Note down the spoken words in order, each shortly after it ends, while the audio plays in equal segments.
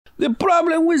The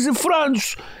problem with the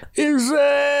French is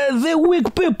they're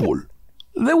weak people.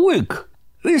 They're weak.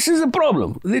 This is a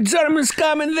problem. The Germans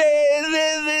come and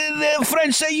the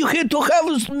French say you here to have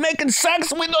us making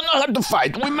sex. We don't know how to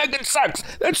fight. We're making sex.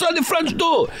 That's what the French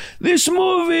do. This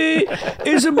movie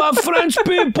is about French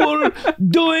people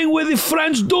doing what the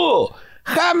French do.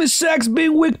 Having sex,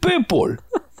 being weak people.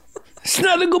 It's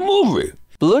not a good movie.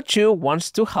 Blue Chew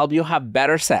wants to help you have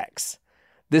better sex.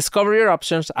 Discover your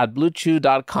options at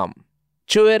bluechew.com.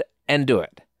 Chew it and do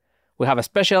it. We have a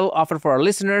special offer for our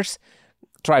listeners.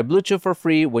 Try Blue Chew for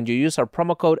free when you use our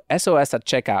promo code SOS at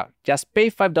checkout. Just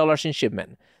pay $5 in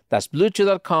shipment. That's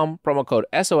bluechew.com, promo code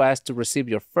SOS to receive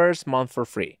your first month for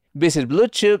free. Visit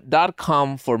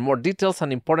bluechew.com for more details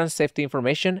and important safety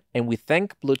information, and we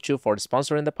thank Blue Chew for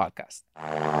sponsoring the podcast.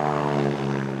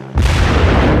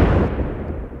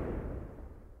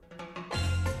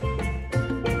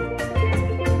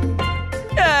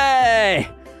 Hey!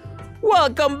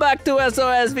 Welcome back to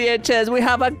SOS VHS. We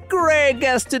have a great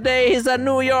guest today. He's a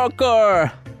New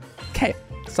Yorker. Okay,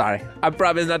 sorry. I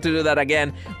promise not to do that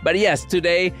again. But yes,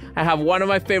 today I have one of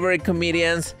my favorite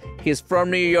comedians. He's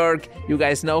from New York. You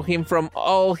guys know him from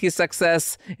all his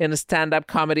success in stand-up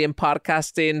comedy and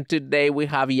podcasting. Today we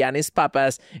have Yannis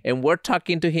Pappas, and we're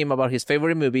talking to him about his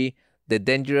favorite movie, The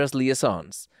Dangerous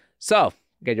Liaisons. So,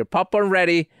 get your popcorn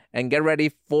ready and get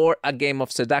ready for a game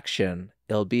of seduction.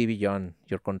 It'll be beyond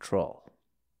your control.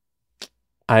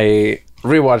 I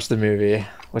rewatched the movie,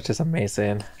 which is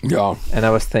amazing. Yeah. And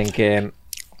I was thinking,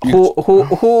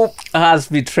 who has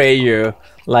betrayed you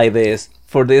like this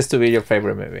for this to be your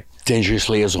favorite movie? Dangerous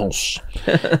Liaisons.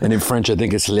 And in French, I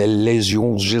think it's Les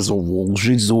Liaisons.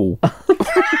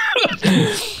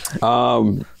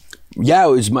 Yeah, it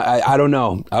was I don't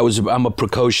know. I'm a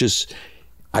precocious,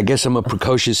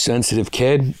 sensitive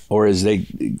kid, or as they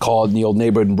call it in the old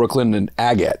neighborhood in Brooklyn, an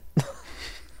agate.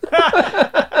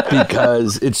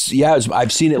 Because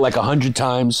I've seen it like 100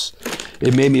 times.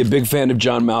 It made me a big fan of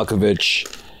John Malkovich.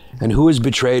 And who has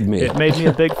betrayed me? It made me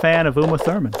a big fan of Uma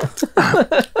Thurman.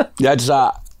 That's,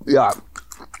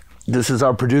 this is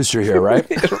our producer here, right?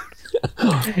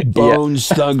 Bones,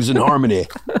 Thugs, and Harmony.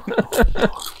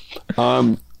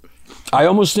 I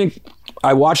almost think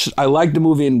I liked the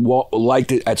movie and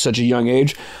liked it at such a young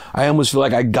age. I almost feel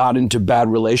like I got into bad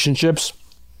relationships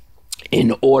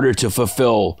in order to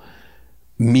fulfill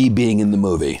me being in the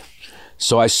movie.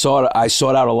 So I sought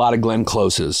out a lot of Glenn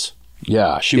Close's.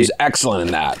 Yeah, she was excellent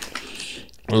in that.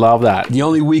 Love that. The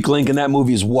only weak link in that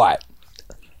movie is what?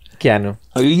 Keanu.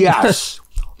 Yes.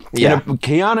 Yeah.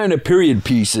 Keanu in a period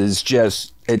piece is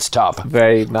just, it's tough.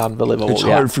 Very non-believable. It's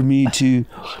hard for me to...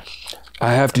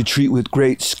 I have to treat with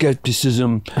great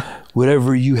skepticism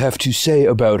whatever you have to say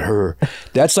about her.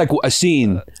 That's like a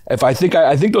scene. I think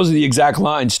those are the exact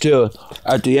lines too.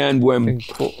 At the end when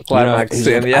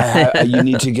you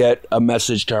need to get a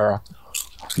message to her.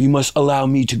 You must allow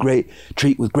me to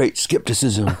treat with great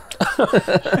skepticism.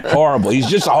 Horrible. He's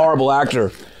just a horrible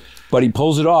actor, but he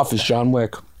pulls it off as John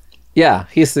Wick. Yeah,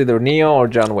 he's either Neo or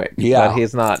John Wick. Yeah, but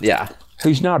he's not. Yeah,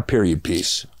 he's not a period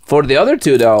piece. For the other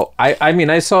two, though, I mean,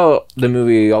 I saw the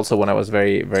movie also when I was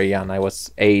very, very young. I was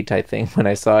 8, I think, when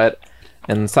I saw it.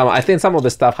 And I think some of the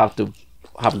stuff have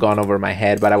gone over my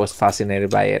head, but I was fascinated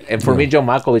by it. And for me, John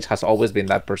Malkovich has always been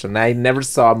that person. I never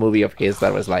saw a movie of his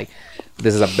that was like,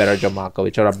 this is a better John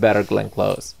Malkovich or a better Glenn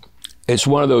Close. It's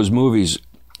one of those movies.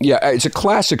 Yeah, it's a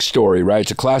classic story, right?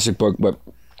 It's a classic book, but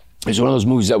it's one of those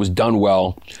movies that was done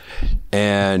well.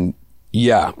 And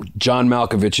yeah, John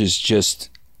Malkovich is just...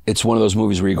 It's one of those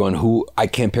movies where you're going, I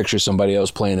can't picture somebody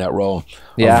else playing that role.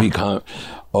 Yeah.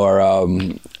 Or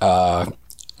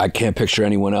I can't picture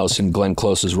anyone else in Glenn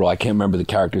Close's role. I can't remember the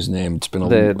character's name. It's been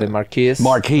the Marquise.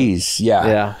 Marquise,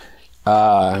 yeah.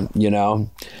 Yeah.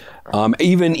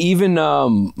 Even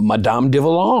Madame de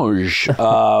Volange.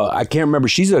 I can't remember.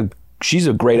 She's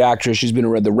a great actress. She's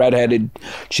been the redheaded.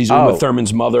 She's Uma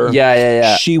Thurman's mother.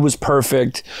 Yeah. She was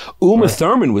perfect. Uma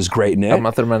Thurman was great in it.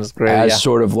 Uma Thurman is great, as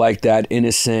sort of like that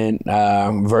innocent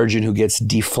virgin who gets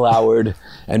deflowered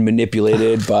and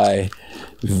manipulated by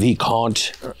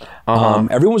Vicomte.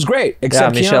 Everyone was great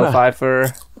except Michelle Kiana.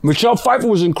 Pfeiffer. Michelle Pfeiffer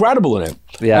was incredible in it.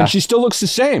 Yeah. And she still looks the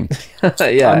same.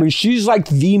 Yeah. I mean, she's like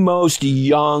the most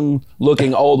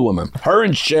young-looking old woman. Her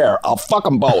and Cher, I'll fuck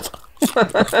them both.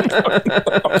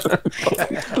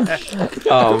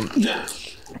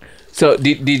 So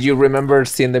did you remember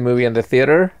seeing the movie in the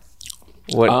theater?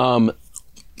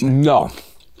 No,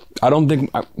 I don't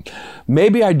think.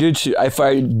 Maybe I did see. If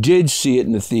I did see it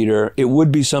in the theater, it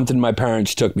would be something my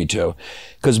parents took me to,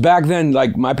 because back then,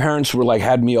 like my parents were like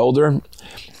had me older,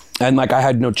 And like I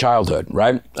had no childhood,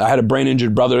 right? I had a brain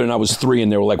injured brother and I was 3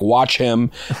 and they were like, watch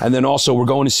him. And then also we're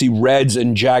going to see Reds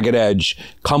and Jagged Edge.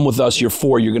 Come with us, you're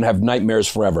 4, you're gonna have nightmares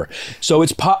forever. So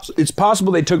it's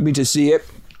possible they took me to see it.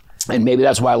 And maybe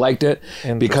that's why I liked it,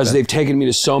 because they've taken me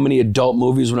to so many adult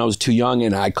movies when I was too young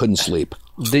and I couldn't sleep.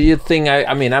 Do you think,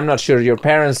 I mean, I'm not sure, your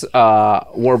parents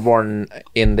were born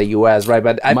in the U.S., right?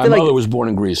 But I My feel mother was born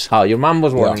in Greece. Oh, your mom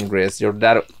was born in Greece. Your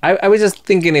dad, I was just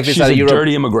thinking if it's She's a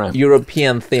dirty immigrant.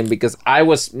 European thing, because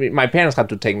my parents had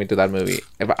to take me to that movie.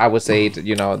 If I was 8,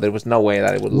 there was no way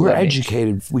that it would. We're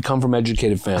educated. We come from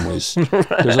educated families.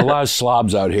 There's a lot of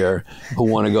slobs out here who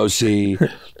want to go see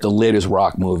the latest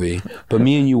rock movie, but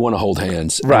me and you want to hold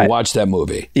hands and watch that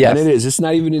movie. Yes. And it's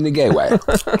not even in a gay way.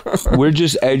 We're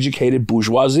just educated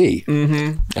bourgeoisie.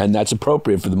 Mm-hmm. And that's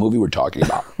appropriate for the movie we're talking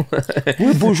about.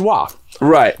 We're bourgeois.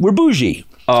 Right. We're bougie.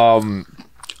 Also,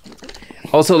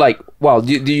 like, well,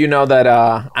 do you know that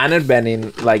Annette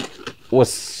Bening, like,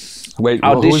 was... Wait,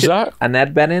 who was that?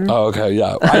 Annette Bening. Oh, okay,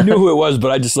 yeah. I knew who it was, but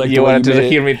I just like you wanted to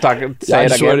hear me talk. Say it again. I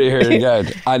just wanted to hear it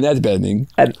again. Annette Bening.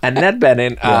 Annette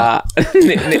Bening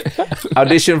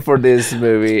auditioned for this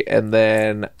movie, and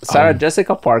then Sarah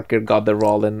Jessica Parker got the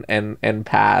role and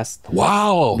passed.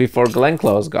 Wow. Before Glenn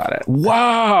Close got it.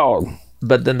 Wow.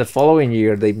 But then the following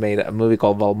year, they made a movie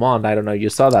called Valmont. I don't know. You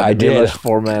saw that? I did. Milos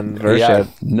Forman version. Yeah.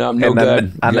 No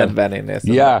good. Annette Bening is.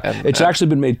 It's actually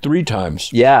been made 3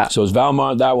 times. Yeah. So it's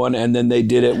Valmont, that one, and then they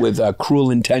did it with Cruel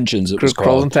Intentions. It was called.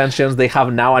 Cruel Intentions. They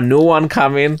have now a new one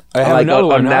coming. I have another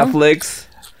one on Netflix.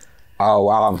 Oh,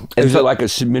 wow. Is it like a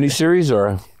miniseries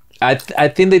or? I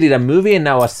think they did a movie and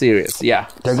now a series. Yeah.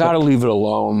 They got to leave it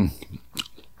alone.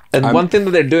 And one thing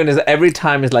that they're doing is every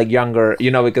time is like younger,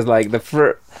 because like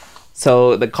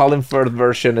so the Colin Firth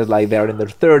version is like they're in their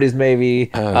 30s maybe,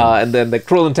 and then the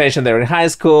Cruel Intention they're in high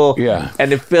school. Yeah.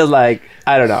 And it feels like,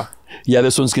 I don't know. Yeah,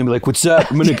 this one's gonna be like, "What's up?"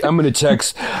 I'm gonna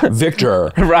text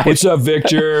Victor. Right. What's up,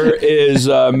 Victor? Is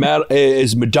Madame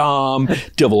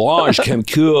Devalanche Kim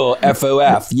cool?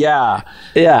 FOF. Yeah.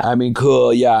 Yeah. I mean,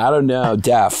 cool. Yeah. I don't know.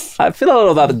 Def. I feel all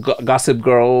of that Gossip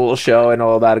Girl show and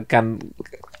all that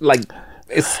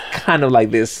it's kind of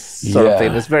like this sort of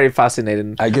thing. It's very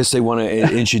fascinating. I guess they want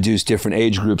to introduce different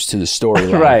age groups to the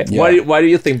storyline. Right. Yeah. Why do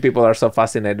you think people are so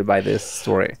fascinated by this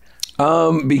story?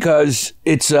 Because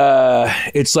it's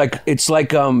like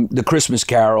the Christmas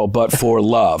Carol, but for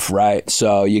love, right?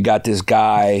 So you got this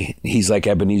guy. He's like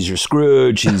Ebenezer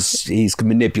Scrooge. He's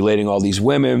manipulating all these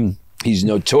women. He's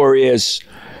notorious.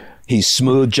 He's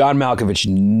smooth. John Malkovich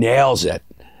nails it.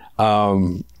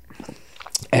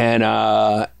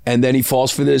 And then he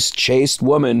falls for this chaste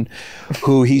woman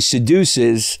who he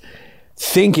seduces,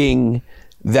 thinking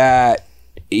that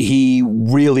he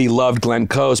really loved Glenn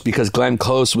Close because Glenn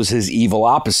Close was his evil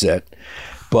opposite.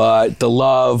 But the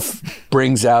love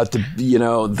brings out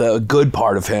the good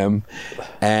part of him,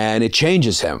 and it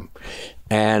changes him.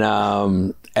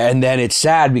 And then it's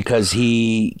sad because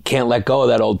he can't let go of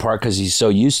that old part because he's so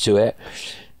used to it,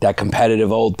 that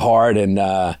competitive old part, and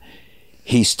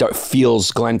he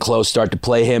feels Glenn Close start to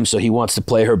play him, so he wants to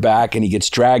play her back, and he gets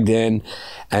dragged in,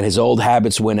 and his old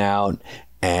habits win out,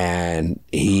 and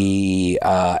he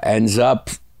ends up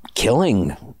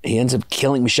killing. He ends up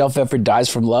killing. Michelle Pfeiffer dies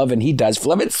from love, and he dies from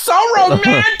love. It's so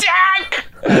romantic.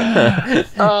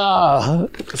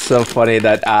 So funny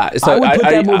that I would put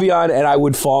that movie on and I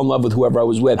would fall in love with whoever I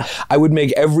was with. I would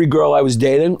make every girl I was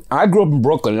dating. I grew up in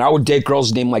Brooklyn and I would date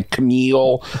girls named like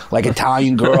Camille, like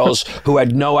Italian girls who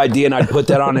had no idea, and I'd put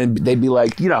that on and they'd be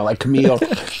like, like Camille,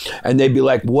 and they'd be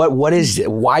like, what is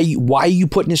it? Why are you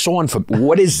putting this on for?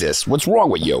 What is this? What's wrong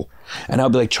with you? And I'll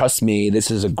be like, trust me, this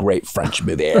is a great French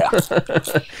movie.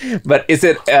 But is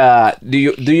it? Do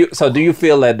you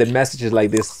feel that the message is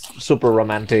like this super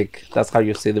romantic? That's how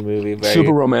you see the movie.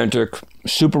 Super romantic,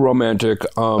 super realistic.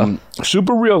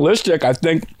 I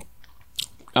think.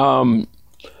 I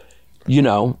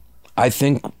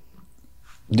think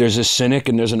there's a cynic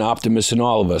and there's an optimist in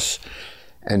all of us,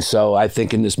 and so I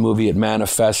think in this movie it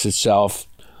manifests itself.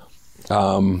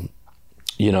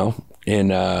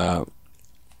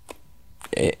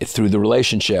 Through the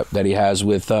relationship that he has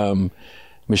with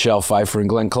Michelle Pfeiffer and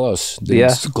Glenn Close.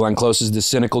 Glenn Close is the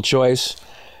cynical choice.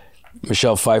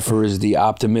 Michelle Pfeiffer is the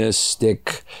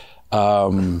optimistic,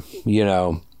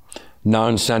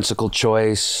 nonsensical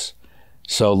choice.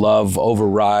 So love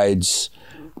overrides,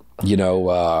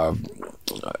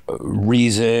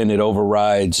 reason. It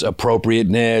overrides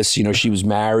appropriateness. She was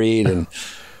married and,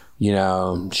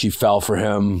 she fell for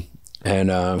him.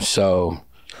 And so...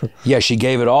 Yeah, she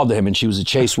gave it all to him, and she was a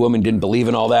chaste woman, didn't believe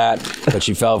in all that, but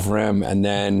she fell for him, and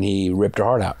then he ripped her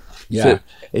heart out. Yeah,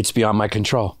 it's beyond my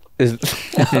control.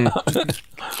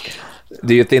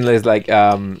 Do you think it's like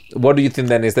what do you think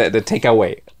then is the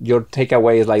takeaway? Your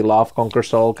takeaway is like love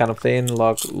conquers all kind of thing.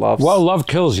 Love. Well, love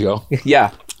kills you.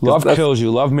 Yeah. Love kills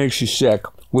you. Love makes you sick.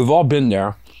 We've all been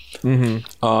there.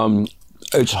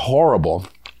 It's horrible.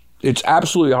 It's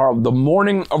absolutely horrible. The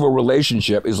morning of a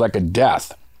relationship is like a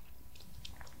death.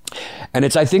 And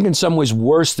it's, I think, in some ways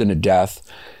worse than a death,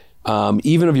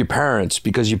 even of your parents,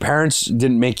 because your parents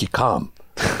didn't make you come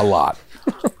a lot.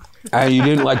 And you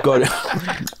didn't like go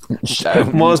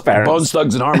to... Most parents. Bone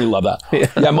Thugs and Harmony love that.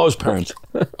 Yeah, most parents.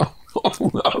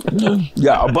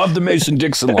 Yeah, above the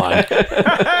Mason-Dixon line.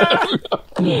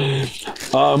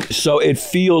 So it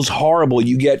feels horrible.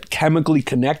 You get chemically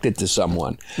connected to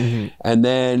someone, and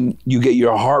then you get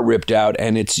your heart ripped out,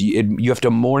 and you have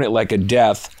to mourn it like a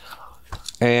death,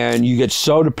 and you get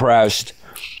so depressed,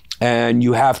 and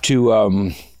you have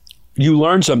to you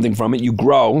learn something from it. You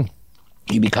grow.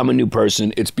 You become a new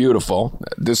person. It's beautiful.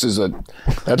 That's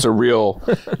a real,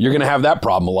 you're going to have that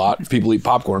problem a lot if people eat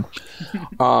popcorn.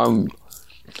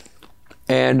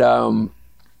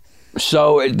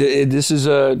 So this is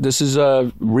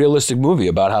a realistic movie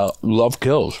about how love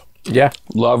kills. Yeah.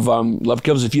 Love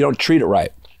kills if you don't treat it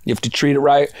right. You have to treat it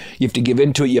right. You have to give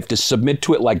into it. You have to submit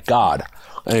to it like God.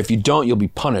 And if you don't, you'll be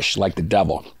punished like the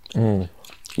devil. You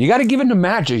got to give into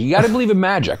magic. You got to believe in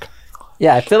magic.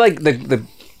 Yeah, I feel like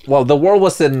the world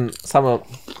was in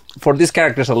for these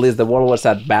characters at least, the world was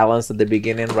at balance at the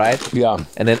beginning, right? Yeah.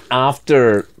 And then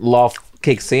after love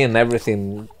kicks in,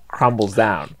 everything crumbles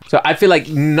down. So I feel like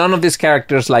none of these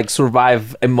characters like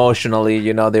survive emotionally,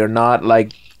 you know, they're not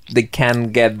like, they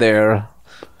can't get there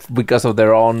because of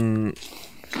their own,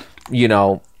 you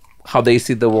know, how they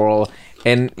see the world.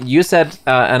 And you said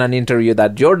in an interview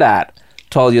that your dad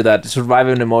told you that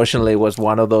surviving emotionally was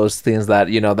one of those things that,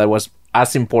 you know, that was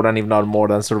as important, if not more,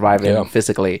 than surviving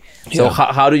physically. So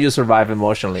how do you survive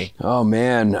emotionally? Oh,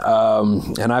 man.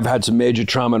 And I've had some major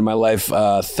trauma in my life.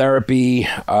 Therapy.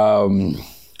 I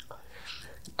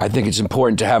think it's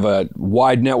important to have a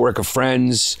wide network of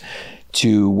friends,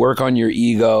 to work on your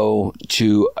ego,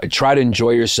 to try to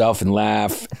enjoy yourself and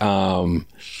laugh, but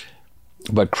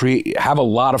have a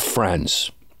lot of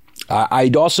friends. I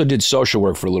also did social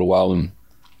work for a little while, and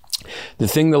the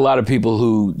thing that a lot of people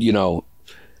who, you know,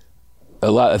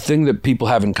 a thing that people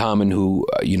have in common who,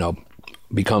 you know,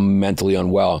 become mentally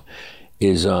unwell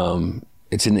is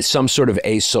it's in some sort of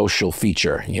asocial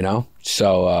feature, you know?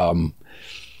 So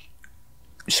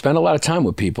spend a lot of time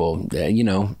with people. You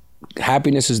know,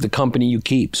 happiness is the company you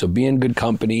keep. So be in good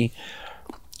company.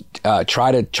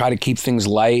 Try to keep things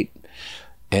light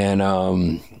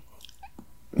and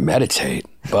meditate.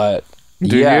 But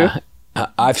Do you?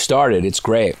 I've started. It's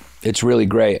great. It's really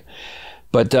great.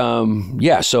 But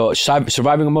so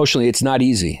surviving emotionally, it's not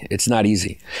easy. It's not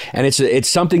easy. And it's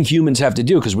something humans have to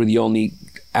do because we're the only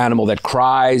animal that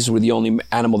cries. We're the only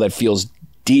animal that feels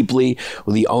deeply.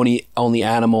 We're the only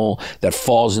animal that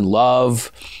falls in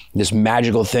love. This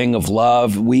magical thing of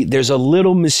love. There's a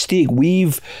little mystique.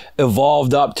 We've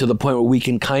evolved up to the point where we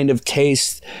can kind of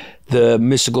taste the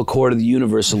mystical chord of the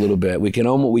universe a little bit. We get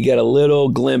a little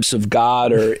glimpse of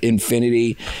God or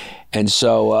infinity. And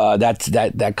so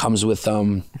that comes with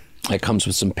some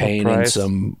pain and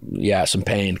some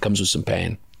pain. It comes with some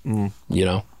pain. You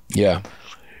know? Yeah.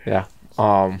 Yeah.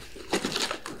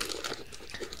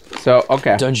 So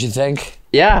okay. Don't you think?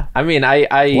 Yeah. I mean, I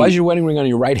Why is your wedding ring on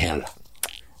your right hand?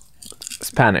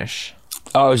 Spanish.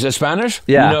 Oh, is it Spanish?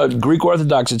 Yeah. You know, Greek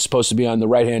Orthodox, it's supposed to be on the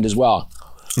right hand as well.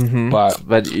 But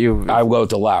I go with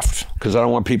the left because I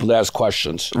don't want people to ask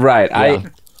questions. Right. Yeah.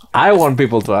 I want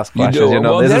people to ask questions. You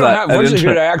know, well, they don't have, once you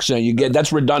hear the accent,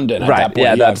 that's redundant. Right. At that point.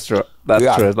 Yeah, that's true. That's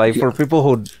true. Like for people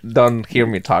who don't hear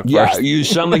me talk first. You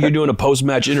sound like you're doing a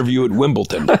post-match interview at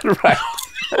Wimbledon. Right.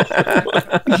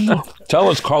 Tell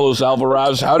us, Carlos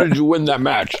Alcaraz, how did you win that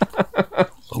match?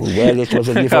 Well, this was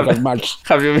a difficult match.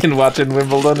 Have you been watching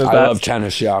Wimbledon? I love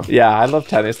tennis, yeah. Yeah, I love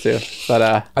tennis too.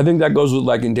 But I think that goes with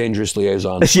like in Dangerous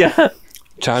Liaisons. Yeah.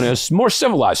 Tennis, more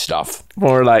civilized stuff.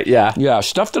 More like, Yeah,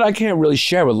 stuff that I can't really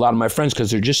share with a lot of my friends because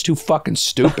they're just too fucking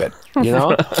stupid, you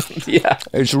know? Yeah.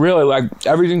 It's really like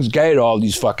everything's gay to all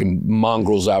these fucking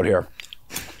mongrels out here.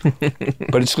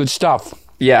 But it's good stuff.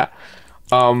 Yeah.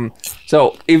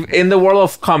 So if in the world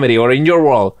of comedy or in your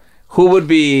world, who would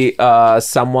be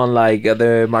someone like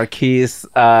the Marquise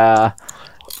of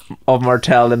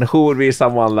Martel, and who would be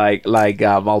someone like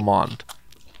Valmont?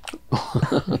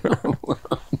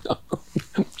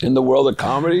 In the world of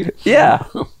comedy? Yeah.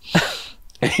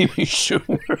 Amy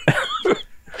Schumer.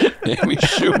 Amy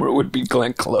Schumer would be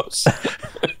Glenn Close.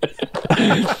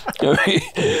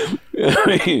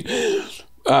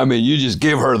 I mean, you just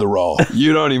give her the role.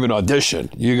 You don't even audition.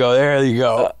 You go, there you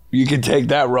go. You can take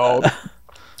that role.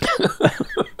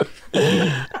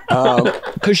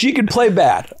 Because she can play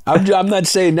bad. I'm not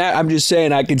saying that. I'm just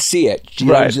saying I can see it.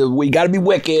 Right. We got to be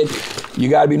wicked. You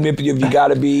got to be manipulative. You got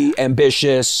to be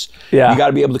ambitious. Yeah. You got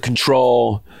to be able to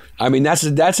control. I mean, that's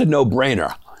a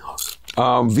no-brainer.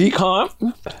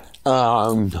 Vicon.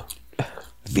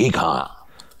 Vicon.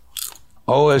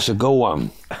 Oh, it's a good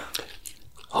one.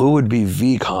 Who would be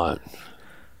Vicon?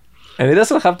 And it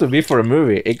doesn't have to be for a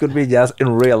movie. It could be just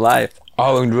in real life.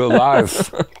 Oh, in real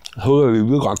life. Who would be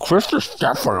Vicon? Krista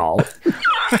Stefano.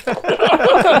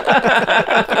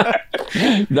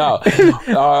 No.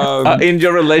 In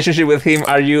your relationship with him,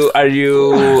 are you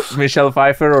Michelle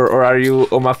Pfeiffer or are you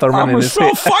Uma Thurman? I'm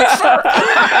Michelle Pfeiffer.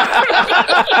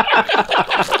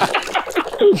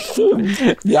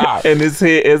 Yeah. And is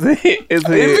he?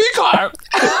 Vicon.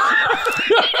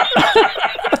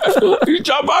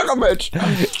 John Malkovich.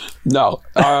 No.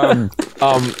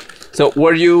 So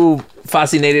were you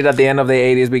fascinated at the end of the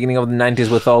 80s, beginning of the 90s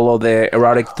with all of the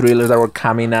erotic thrillers that were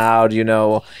coming out, you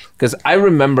know? Because I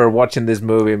remember watching this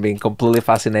movie and being completely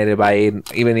fascinated by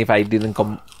it, even if I didn't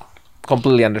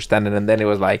completely understand it. And then it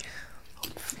was like,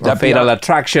 Fatal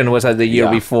Attraction was the year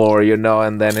before, you know,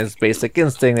 and then it's Basic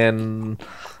Instinct and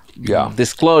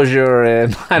Disclosure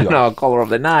and, I don't know, Color of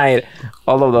the Night,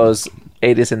 all of those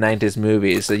 80s and 90s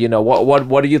movies. You know,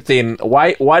 what do you think?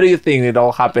 Why do you think it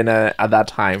all happened at that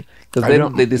time? Because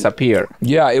then they disappear.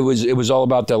 Yeah, it was all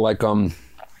about the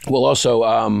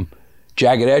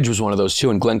Jagged Edge was one of those too,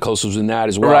 and Glenn Close was in that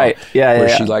as well. Right. Yeah. Where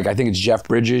she I think it's Jeff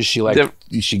Bridges. She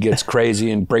gets crazy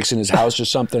and breaks in his house or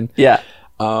something. Yeah.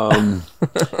 Yeah,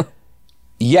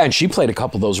 and she played a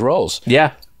couple of those roles.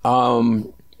 Yeah.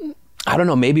 I don't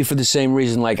know, maybe for the same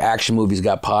reason like action movies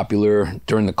got popular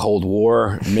during the Cold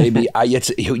War. Maybe I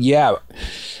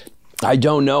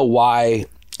don't know why.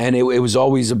 And it was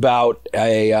always about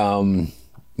a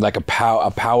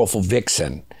powerful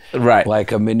vixen, right?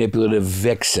 Like a manipulative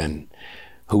vixen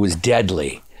who was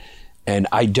deadly. And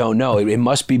I don't know. It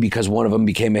must be because one of them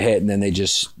became a hit, and then they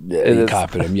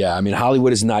copied him. Yeah, I mean,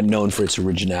 Hollywood is not known for its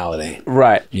originality.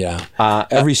 Right. Yeah.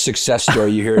 Every success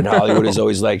story you hear in Hollywood is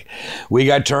always like, we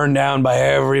got turned down by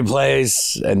every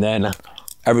place, and then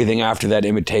everything after that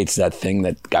imitates that thing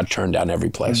that got turned down every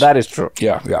place. That is true.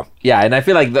 Yeah. Yeah, and I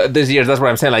feel like this year, that's what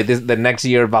I'm saying. Like the next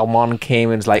year, Valmont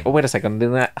came and it's like, oh wait a second,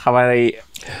 didn't I have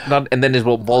not? And then there's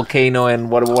Volcano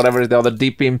and whatever is the other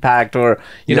Deep Impact or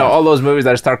you know all those movies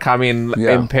that start coming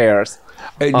in pairs.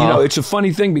 And, you know, it's a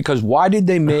funny thing because why did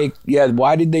they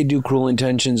do Cruel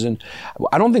Intentions? And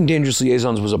I don't think Dangerous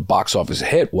Liaisons was a box office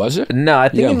hit, was it? No, I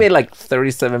think it made like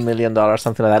 $37 million,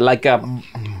 something like that. Like,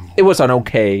 it was on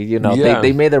okay, you know,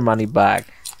 they made their money back.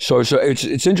 So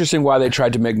it's interesting why they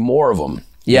tried to make more of them.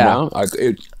 Yeah. You know?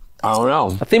 I don't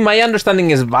know. I think my understanding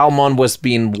is Valmont was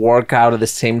being worked out at the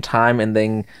same time, and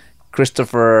then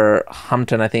Christopher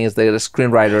Hampton, I think, is the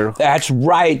screenwriter. That's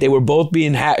right. They were both they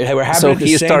were having at the same time. So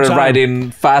he started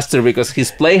writing faster because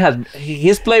his play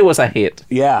was a hit.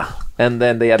 Yeah. And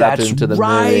then they adapted him to the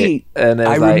movie. And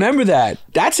I remember that.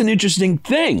 That's an interesting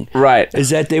thing. Right. Is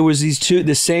that there was these two,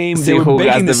 they were who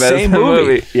making the same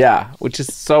movie. Yeah, which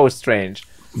is so strange.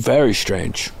 Very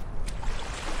strange.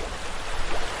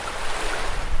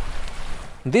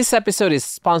 This episode is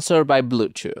sponsored by Blue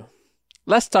Chew.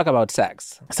 Let's talk about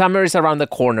sex. Summer is around the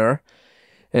corner.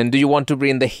 And do you want to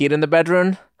bring the heat in the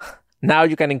bedroom? Now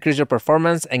you can increase your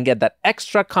performance and get that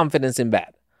extra confidence in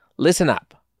bed. Listen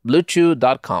up.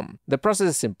 BlueChew.com. The process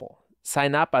is simple.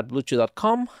 Sign up at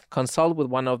BlueChew.com, consult with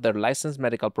one of their licensed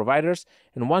medical providers,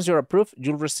 and once you're approved,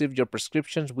 you'll receive your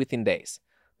prescriptions within days.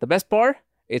 The best part?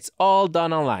 It's all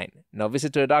done online. No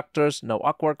visit to the doctors, no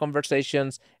awkward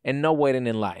conversations, and no waiting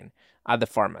in line at the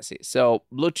pharmacy. So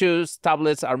Blue Chew's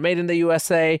tablets are made in the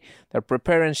USA. They're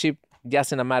prepared and shipped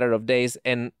just in a matter of days,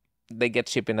 and they get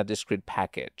shipped in a discreet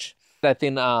package. I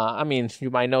think, you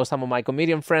might know some of my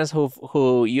comedian friends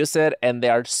who use it, and they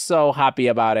are so happy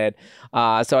about it.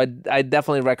 So I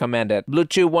definitely recommend it. Blue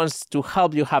Chew wants to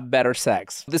help you have better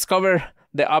sex. Discover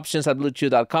the options at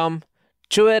BlueChew.com.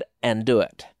 Chew it and do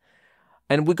it.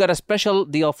 And we got a special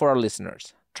deal for our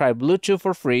listeners. Try Blue Chew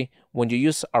for free when you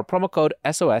use our promo code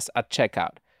SOS at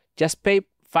checkout. Just pay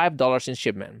 $5 in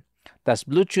shipment. That's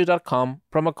BlueChew.com,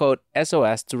 promo code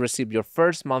SOS to receive your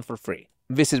first month for free.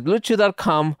 Visit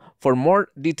BlueChew.com for more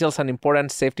details and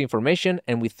important safety information,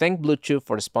 and we thank Blue Chew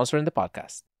for sponsoring the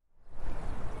podcast.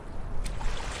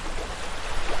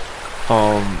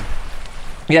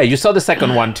 Yeah, you saw the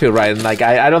second one too, right? And like,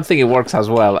 I don't think it works as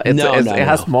well. It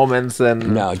has moments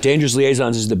and... No, Dangerous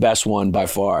Liaisons is the best one by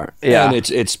far. Yeah. And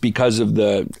it's because of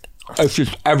it's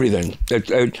just everything.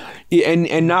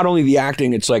 And not only the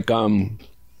acting, it's like...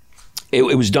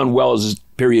 it was done well as a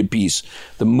period piece.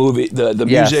 The movie, the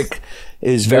Yes. music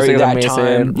is very that amazing.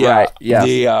 time. Right, yes.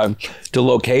 The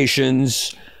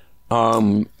locations,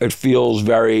 it feels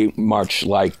very much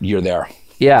like you're there.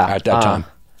 Yeah. At that time.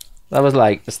 That was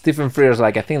like Stephen Frears,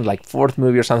 like I think like fourth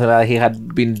movie or something like that. He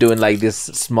had been doing like this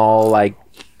small, like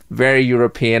very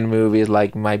European movies,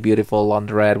 like My Beautiful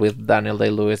Laundrette with Daniel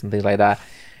Day-Lewis and things like that.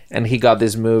 And he got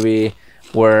this movie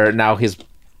where now he's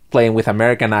playing with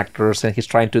American actors and he's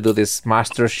trying to do this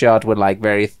master shot with like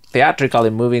very theatrically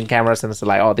moving cameras, and it's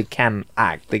like, oh, they can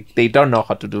act. They don't know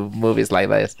how to do movies like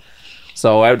this.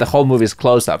 So the whole movie is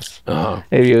close-ups.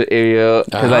 If you,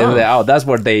 because that's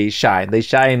where they shine. They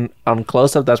shine on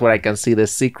close-up. That's where I can see the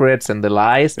secrets and the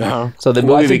lies. So the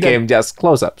movie became just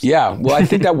close-ups. Yeah, well, I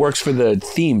think that works for the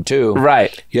theme too.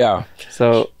 Right. Yeah.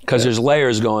 So because there's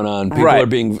layers going on. People are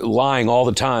lying all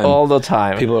the time. All the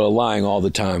time. People are lying all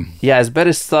the time. Yeah, it's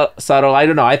very subtle. I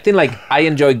don't know. I think like I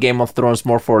enjoy Game of Thrones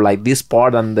more for like this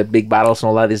part and the big battles and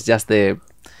all that. It's just the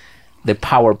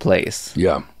power plays.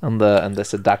 Yeah. And the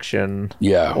seduction.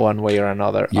 Yeah. One way or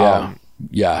another. Yeah.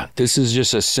 Yeah. This is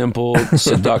just a simple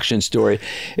seduction story.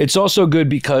 It's also good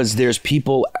because there's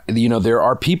people, there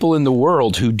are people in the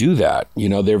world who do that.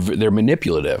 They're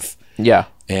manipulative. Yeah.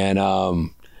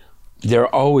 And they're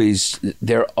always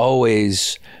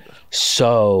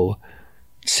so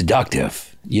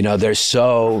seductive. They're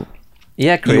so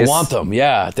Chris. You want them.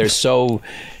 Yeah. They're so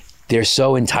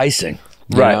enticing.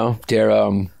 They're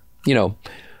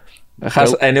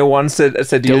has anyone said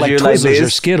they're like you Twizzlers like this? or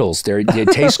Skittles. They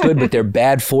taste good, but they're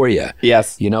bad for you.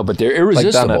 Yes. But they're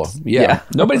irresistible. donuts. Yeah.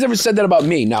 Nobody's ever said that about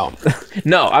me. No.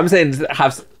 No, I'm saying,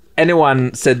 has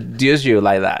anyone seduced you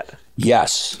like that?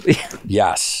 Yes.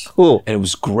 Yes. Cool. And it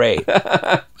was great.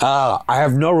 I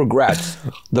have no regrets.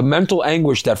 The mental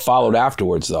anguish that followed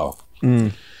afterwards, though.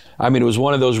 I mean, it was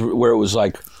one of those where it was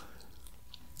like,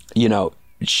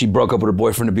 she broke up with her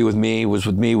boyfriend to be with me, was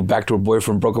with me, back to her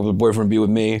boyfriend, broke up with her boyfriend to be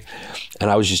with me. And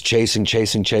I was just chasing.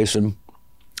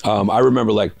 I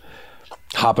remember like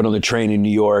hopping on the train in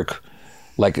New York,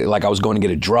 like I was going to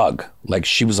get a drug. Like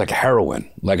she was like heroin.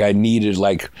 Like I needed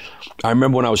I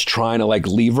remember when I was trying to like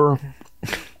leave her,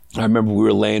 I remember we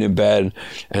were laying in bed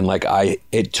and like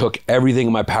it took everything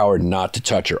in my power not to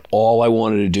touch her. All I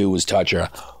wanted to do was touch her.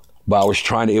 But I was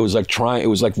it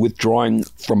was like withdrawing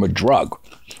from a drug.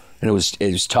 And it was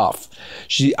tough.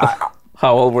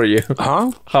 How old were you?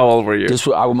 Huh? How old were you?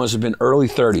 I must have been early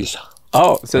 30s.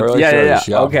 Oh, so early 30s,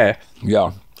 yeah. Okay.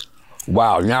 Yeah.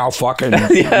 Wow. Now fucking now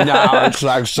it's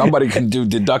like somebody can do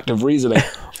deductive reasoning.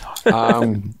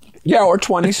 Or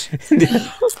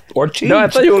 20s. Or teens. No, I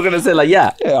thought you were gonna say like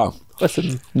Yeah.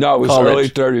 Listen. No, it was college. early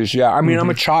 30s. Yeah. I mean,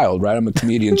 I'm a child, right? I'm a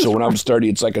comedian. So when I was 30,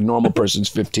 it's like a normal person's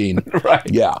 15. Right.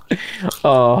 Yeah.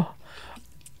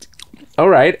 All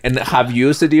right. And have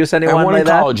you seduced anyone And one like in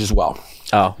that? college as well.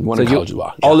 Oh, One in college as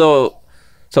well. Yeah. Although,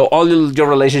 so all your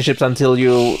relationships until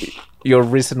your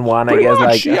recent one, Pretty I guess, much,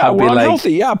 like yeah, have well, been like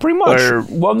unhealthy. Yeah, pretty much. or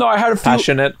Well, no, I had a few.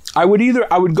 passionate. I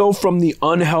would go from the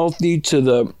unhealthy to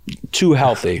the too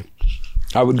healthy.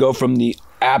 I would go from the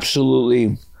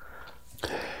absolutely,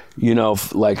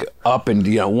 like up and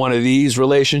one of these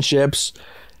relationships,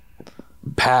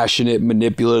 passionate,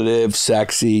 manipulative,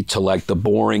 sexy, to like the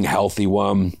boring, healthy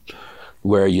one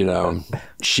where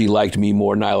she liked me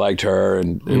more than I liked her,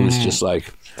 and it was just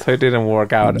like. So it didn't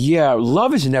work out. Yeah,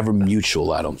 love is never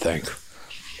mutual, I don't think.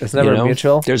 It's never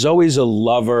mutual. There's always a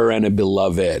lover and a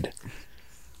beloved,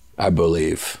 I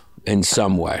believe, in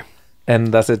some way.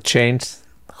 And does it change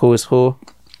who is who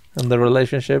in the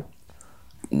relationship?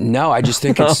 No, I just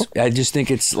think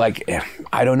it's like,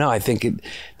 I don't know. I think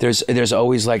there's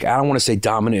always like, I don't want to say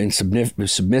dominant and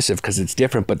submissive because it's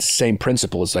different, but the same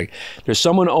principle. It's like there's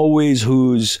someone always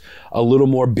who's a little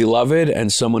more beloved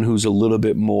and someone who's a little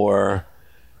bit more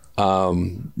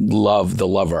the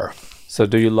lover. So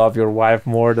do you love your wife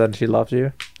more than she loves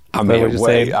you? I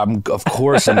mean, of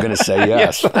course I'm going to say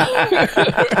yes.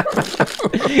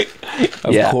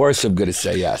 Of course I'm going to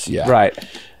say yes. Yeah. Right.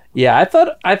 Yeah,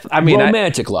 I mean,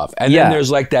 romantic love. And then there's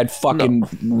like that fucking,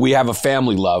 we have a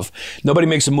family love. Nobody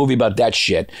makes a movie about that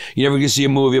shit. You never get to see a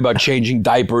movie about changing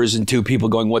diapers and two people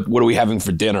going, what are we having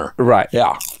for dinner? Right.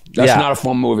 Yeah. That's not a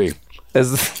fun movie.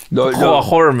 It's a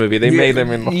horror movie. They made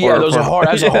them in horror. Yeah,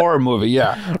 that's a horror movie,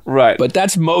 yeah. Right. But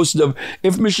that's most of,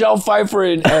 if Michelle Pfeiffer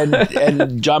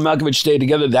and John Malkovich stayed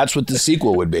together, that's what the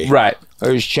sequel would be. Right.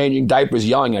 Or just changing diapers,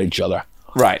 yelling at each other.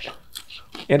 Right.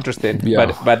 Interesting,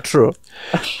 yeah. but true.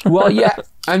 Well, yeah,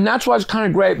 and that's why it's kind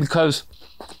of great because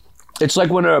it's like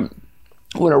when a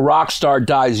rock star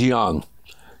dies young,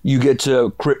 You get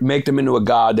to make them into a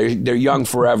god. They're young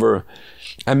forever.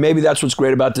 And maybe that's what's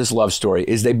great about this love story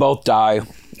is they both die.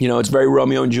 You know, it's very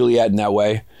Romeo and Juliet in that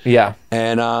way. Yeah.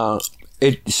 And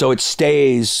so it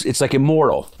stays, it's like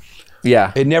immortal.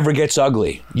 Yeah. It never gets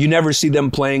ugly. You never see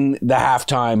them playing the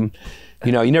halftime.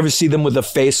 You know, you never see them with a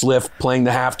facelift playing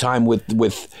the halftime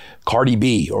with Cardi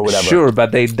B or whatever. Sure,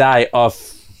 but they die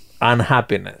of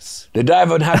unhappiness. They die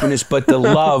of unhappiness, but the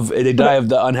love, they die of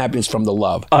the unhappiness from the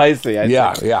love. I see.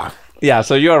 Yeah. Yeah,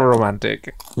 so you're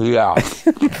romantic. Yeah.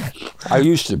 I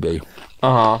used to be.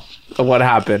 So what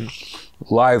happened?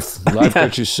 Life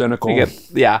gets you cynical.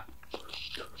 Yeah.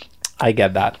 I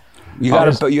get that. You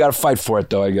gotta fight for it,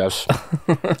 though, I guess.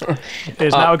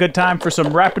 Is now a good time for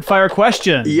some rapid fire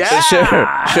questions. Yeah,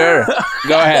 Sure.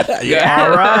 Go ahead.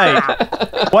 All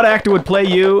right. What actor would play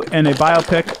you in a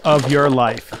biopic of your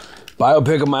life?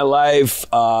 Biopic of my life,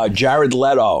 Jared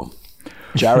Leto.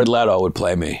 Jared Leto would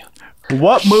play me.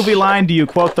 What movie line do you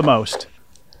quote the most?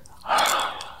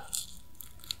 I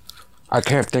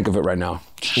can't think of it right now.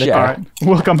 All right.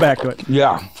 We'll come back to it.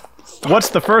 Yeah. What's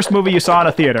the first movie you saw in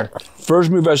a theater?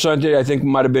 First movie I saw in theater, I think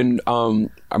might have been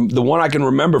the one I can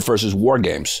remember first is War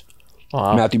Games.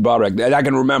 Wow. Matthew Broderick. That I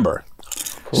can remember.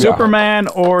 Cool. Superman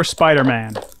or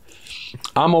Spider-Man?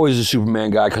 I'm always a Superman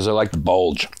guy because I like the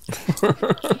bulge.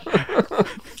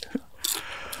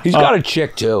 He's got a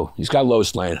chick too. He's got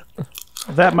Lois Lane.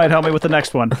 That might help me with the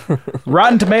next one.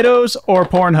 Rotten Tomatoes or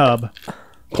Pornhub?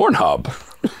 Pornhub.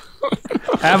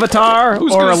 Avatar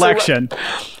or Election?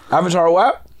 Avatar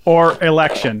what? Or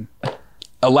Election?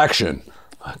 Election.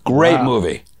 Great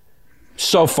movie.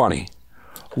 So funny.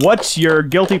 What's your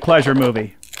guilty pleasure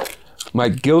movie? My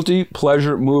guilty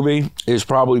pleasure movie is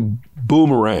probably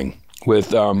Boomerang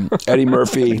with Eddie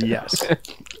Murphy. Yes.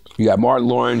 You got Martin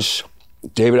Lawrence,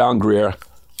 David Alan Grier.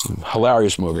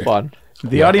 Hilarious movie. Fun.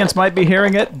 The audience might be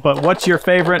hearing it, but what's your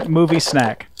favorite movie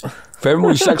snack? Favorite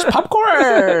movie snack?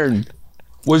 Popcorn.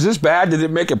 Was this bad? Did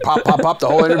it make it pop the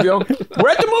whole interview? We're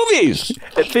at the movies.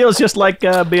 It feels just like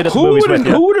being at the movies with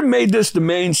you. Who would have made this the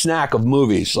main snack of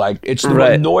movies? Like, it's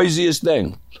the noisiest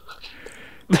thing.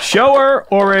 Shower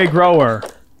or a grower?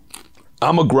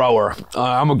 I'm a grower.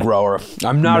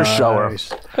 I'm not a shower.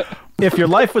 If your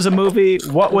life was a movie,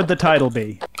 what would the title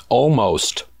be?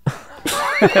 Almost.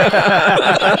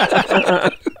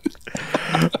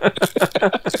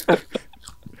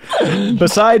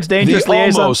 Besides Dangerous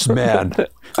Liaisons, almost man.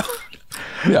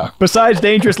 Yeah. Besides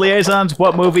Dangerous Liaisons,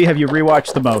 what movie have you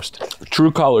rewatched the most?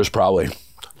 True Colors, probably.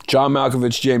 John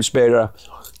Malkovich, James Spader,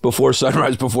 Before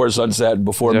Sunrise, Before Sunset,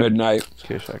 Before Midnight.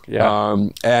 Yeah.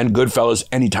 And Goodfellas,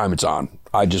 anytime it's on.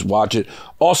 I just watch it.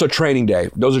 Also, Training Day.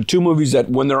 Those are two movies that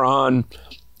when they're on,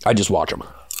 I just watch them.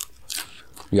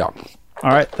 Yeah. All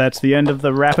right, that's the end of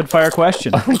the rapid fire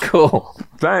question. Cool.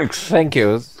 Thanks. Thank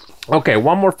you. Okay,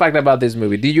 one more fact about this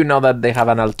movie. Did you know that they have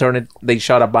they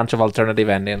shot a bunch of alternative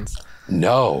endings?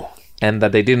 No. And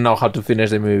that they didn't know how to finish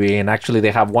the movie. And actually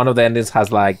they have one of the endings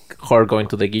has like her going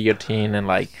to the guillotine and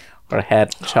like her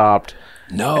head chopped.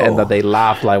 No. And that they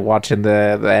laughed like watching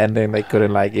the ending. They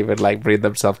couldn't like even like bring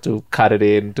themselves to cut it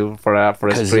in for a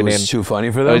screening. It was too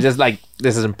funny for them? It was just like,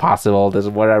 this is impossible.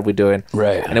 What are we doing?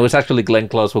 Right. And it was actually Glenn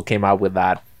Close who came out with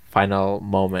that final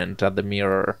moment at the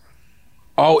mirror.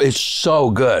 Oh, it's so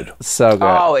good. So good.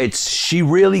 Oh, she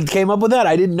really came up with that?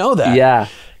 I didn't know that. Yeah.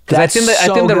 Because I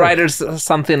think the good. writers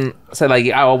said like,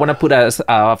 I want to put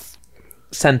a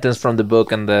sentence from the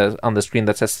book on the screen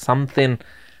that says something.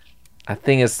 I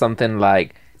think it's something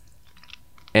like,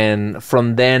 and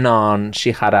from then on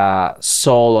she had a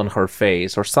soul on her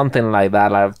face or something like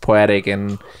that, like poetic,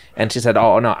 and she said,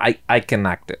 "Oh no, I can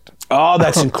act it." Oh,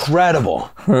 that's incredible.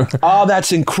 Oh,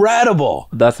 that's incredible.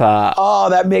 Oh,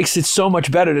 that makes it so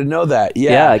much better to know that.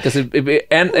 Yeah. Yeah, because it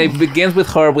begins with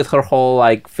her whole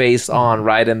like face on,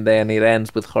 right? And then it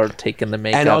ends with her taking the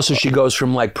makeup. And also she goes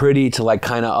from like pretty to like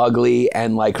kind of ugly,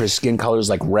 and like her skin color is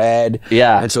like red.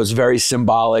 Yeah. And so it's very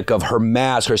symbolic of her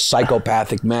mask, her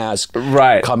psychopathic mask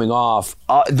coming off.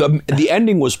 The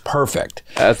ending was perfect.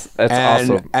 That's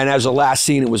awesome. And as a last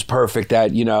scene, it was perfect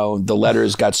that, you know, the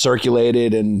letters got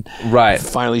circulated and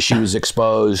finally she was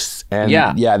exposed. And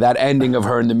yeah, that ending of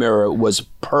her in the mirror was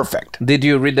perfect. Did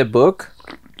you read the book?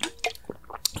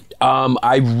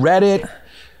 I read it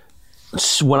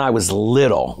when I was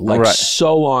little, like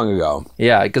so long ago.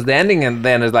 Yeah, because the ending and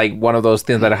then is like one of those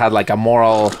things that had like a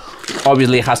moral,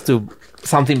 obviously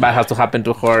something bad has to happen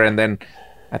to her, and then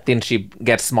I think she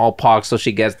gets smallpox, so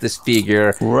she gets this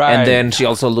figure. Right. And then she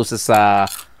also loses her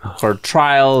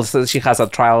trials. She has a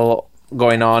trial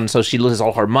going on, so she loses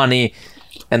all her money.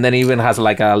 And then even has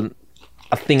like a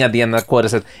a thing at the end of the quote that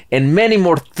says, and many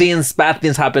more things, bad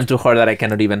things happen to her that I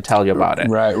cannot even tell you about it.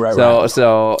 Right.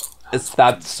 So it's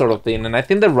that sort of thing. And I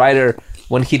think the writer,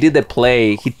 when he did the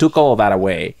play, he took all of that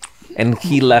away and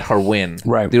he let her win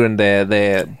during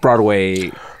the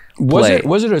Broadway play.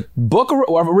 Was it a book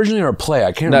originally or a play?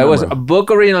 I can't remember. No, it was a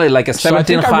book originally, like a 1700. So I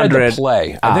think I read the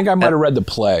play. I think I might have read the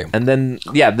play. And then,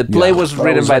 the play was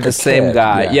written by the same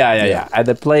guy. Yeah. And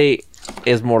the play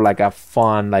is more like a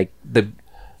fun, like the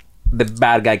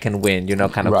bad guy can win,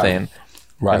 kind of thing.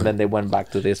 Right. And then they went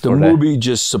back to this. The movie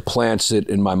just supplants it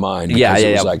in my mind.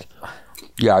 It was like,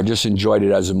 I just enjoyed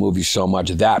it as a movie so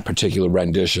much, that particular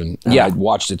rendition. And I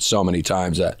watched it so many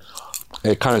times that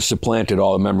it kind of supplanted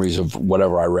all the memories of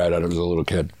whatever I read as a little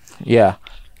kid. Yeah.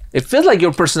 It feels like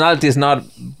your personality is not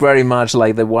very much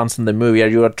like the ones in the movie. Are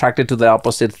you attracted to the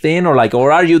opposite thing, or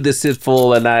are you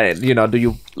deceitful and do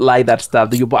you like that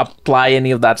stuff? Do you apply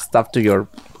any of that stuff to your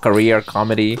career,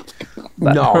 comedy?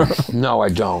 No, I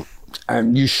don't.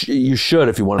 And you should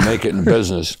if you want to make it in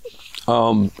business.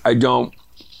 I don't.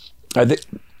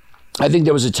 I think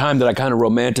there was a time that I kind of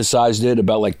romanticized it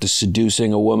about like the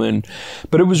seducing a woman,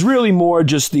 but it was really more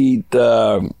just the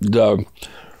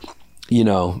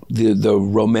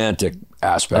romantic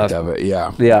aspect of it.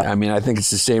 Yeah. I mean, I think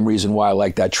it's the same reason why I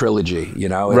like that trilogy.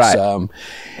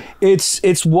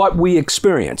 It's what we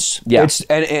experience. Yeah.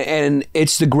 And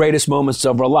it's the greatest moments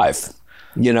of our life.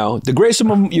 The greatest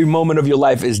moment of your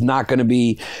life is not going to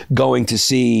be going to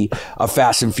see a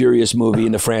Fast and Furious movie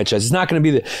in the franchise. It's not going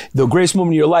to be the greatest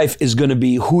moment of your life is going to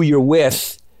be who you're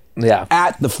with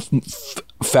at the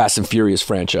Fast and Furious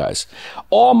franchise.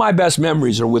 All my best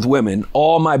memories are with women.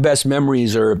 All my best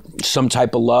memories are some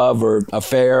type of love or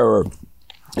affair or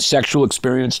sexual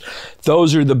experience.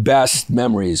 Those are the best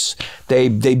memories. They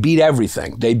beat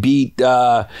everything. They beat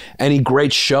any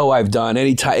great show I've done. They're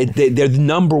the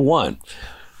number one.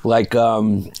 Like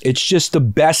it's just the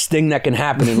best thing that can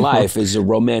happen in life is a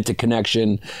romantic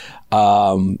connection.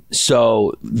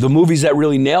 So the movies that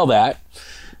really nail that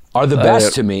are the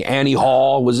best to me. Annie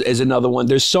Hall is another one.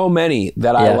 There's so many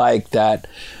that I like that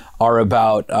are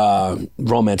about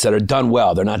romance that are done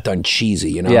well. They're not done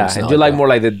cheesy, Yeah, and you like more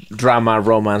like the drama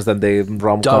romance than the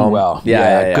rom-com. Done well.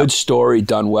 Yeah. Good story,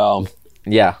 done well.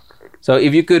 Yeah. So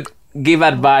if you could give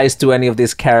advice to any of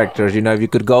these characters, if you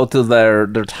could go to their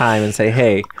time and say,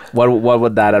 hey, what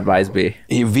would that advice be?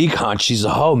 Vicon, she's a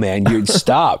hoe, man. You'd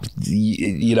stop.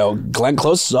 Glenn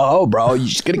Close is a hoe, bro.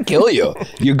 She's gonna kill you.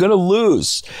 You're gonna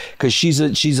lose because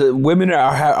women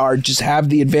are just have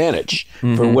the advantage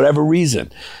for whatever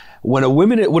reason. When a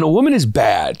woman is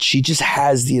bad, she just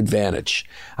has the advantage.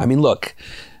 I mean, look,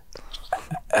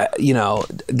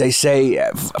 they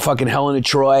say fucking Helena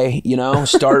Troy,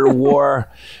 started a war.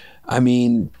 I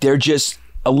mean,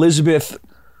 Elizabeth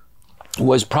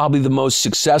was probably the most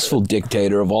successful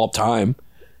dictator of all time,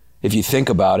 if you think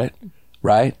about it,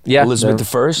 right? Yeah. Elizabeth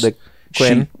I. The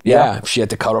Queen. She had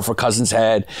to cut off her cousin's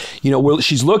head.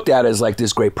 She's looked at as like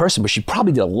this great person, but she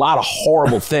probably did a lot of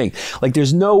horrible things. Like,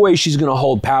 there's no way she's going to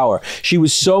hold power. She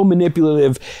was so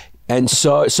manipulative and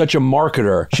such a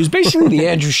marketer. She was basically the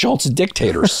Andrew Schultz of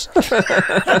dictators.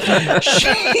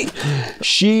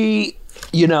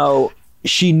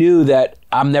 She knew that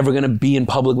I'm never going to be in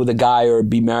public with a guy or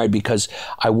be married because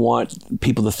I want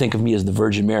people to think of me as the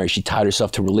Virgin Mary. She tied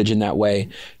herself to religion that way.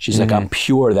 She's like, I'm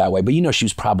pure that way. But she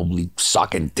was probably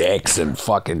sucking dicks and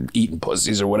fucking eating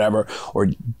pussies or whatever, or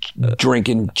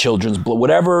drinking children's blood,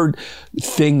 whatever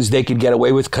things they could get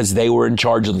away with because they were in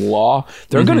charge of the law.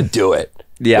 They're going to do it.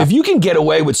 Yeah. If you can get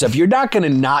away with stuff, you're not going to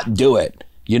not do it.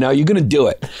 You're going to do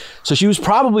it. So she was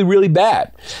probably really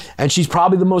bad. And she's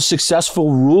probably the most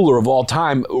successful ruler of all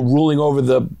time, ruling over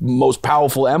the most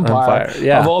powerful empire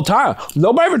of all time.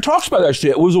 Nobody ever talks about that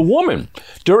shit. It was a woman.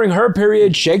 During her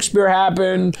period, Shakespeare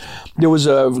happened. There was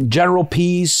a general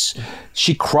peace.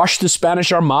 She crushed the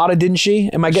Spanish Armada, didn't she?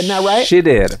 Am I getting that right? She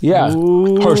did. Yeah.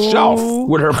 Ooh. Herself.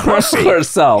 With her pussy.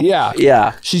 Herself. Yeah.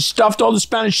 Yeah. She stuffed all the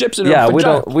Spanish ships in her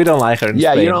vagina. we don't like her in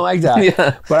Spain. You don't like that.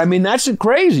 Yeah. But I mean, that's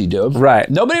crazy, dude. Right.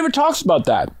 Nobody ever talks about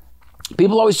that.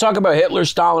 People always talk about Hitler,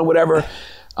 Stalin, whatever.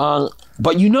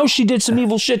 But she did some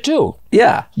evil shit too.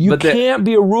 Yeah. You can't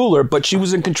be a ruler, but she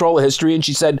was in control of history, and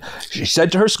she said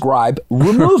to her scribe,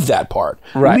 remove that part.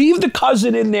 Right. Leave the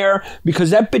cousin in there because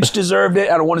that bitch deserved it.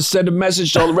 I don't want to send a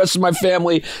message to all the rest of my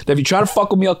family that if you try to fuck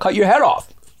with me, I'll cut your head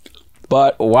off.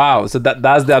 But wow, so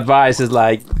that's the advice, is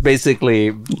like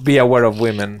basically be aware of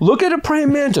women. Look at a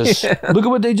praying mantis. Look at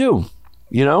what they do.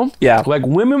 Yeah. Like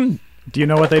women. Do you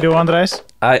know what they do, Andres?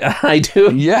 I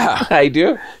do. Yeah. I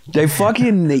do. They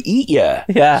eat you.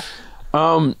 Yeah.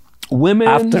 Women.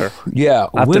 After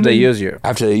they use you.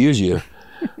 After they use you.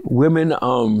 Women,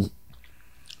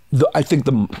 I think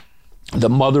the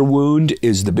mother wound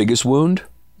is the biggest wound,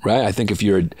 right? I think if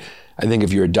you're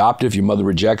adopted, if your mother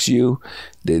rejects you,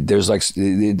 there's like,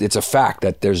 it's a fact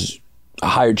that there's a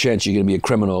higher chance you're going to be a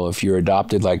criminal if you're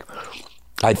adopted. Like,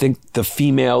 I think the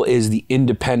female is the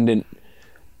independent.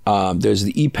 There's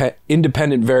the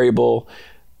independent variable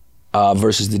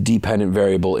versus the dependent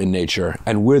variable in nature,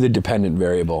 and we're the dependent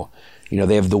variable. You know,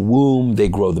 they have the womb, they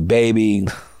grow the baby.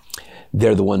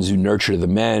 They're the ones who nurture the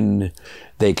men.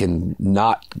 They can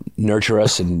not nurture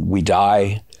us and we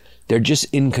die. They're just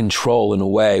in control in a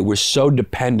way. We're so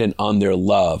dependent on their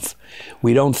love.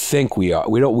 We don't think we are.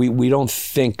 We don't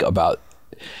think about,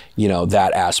 you know,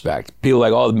 that aspect. People are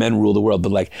like, oh, the men rule the world.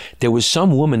 But like, there was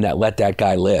some woman that let that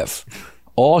guy live.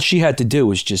 All she had to do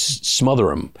was just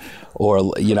smother him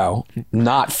or, you know,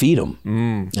 not feed him.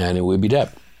 And it would be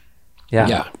dead.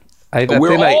 Yeah.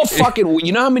 We're all fucking,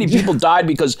 you know how many people died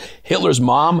because Hitler's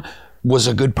mom was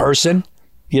a good person,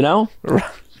 you know?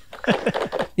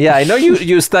 Yeah, I know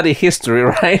you study history,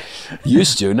 right?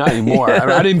 Used to, not anymore. I mean,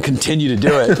 I didn't continue to do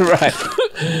it. Right.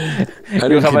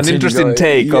 You have an interesting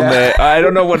take on the, I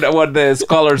don't know what the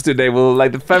scholars today will,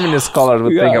 like the feminist scholars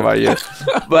would think about you.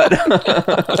 But,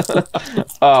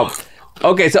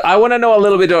 okay, so I want to know a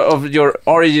little bit of your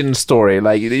origin story.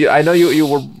 Like, I know you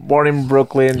were born in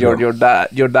Brooklyn. Your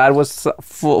dad was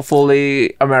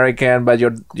fully American, but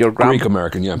your Greek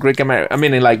American, yeah. Greek American. I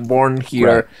mean, like born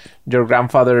here. Right. Your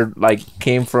grandfather like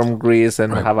came from Greece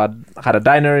and had a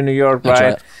diner in New York, right? That's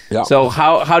right. Yeah. So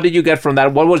how did you get from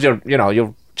that? What was your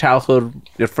childhood,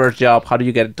 your first job? How did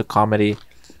you get into comedy?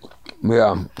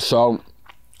 Yeah. So,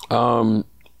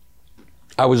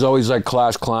 I was always like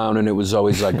class clown, and it was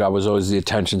always like I was always the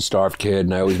attention-starved kid,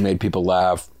 and I always made people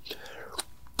laugh.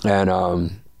 And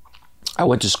I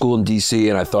went to school in D.C.,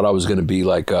 and I thought I was going to be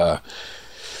like a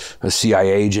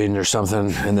CIA agent or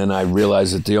something. And then I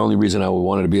realized that the only reason I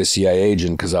wanted to be a CIA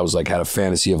agent because I was like had a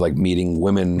fantasy of like meeting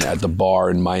women at the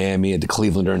bar in Miami at the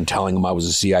Clevelander and telling them I was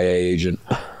a CIA agent.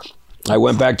 I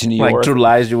went back to New York. Like True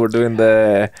Lies, you were doing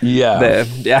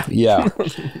Yeah.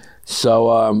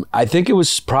 So I think it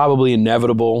was probably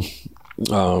inevitable. You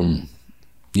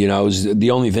know, it was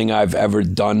the only thing I've ever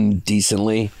done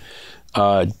decently.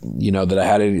 You know, that I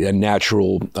had a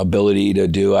natural ability to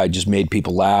do. I just made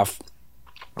people laugh.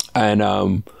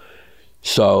 And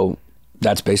so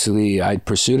that's basically, I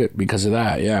pursued it because of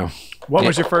that, yeah. What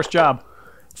was your first job?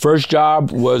 First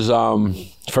job was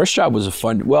a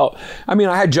fun, well, I mean,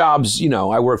 I had jobs, you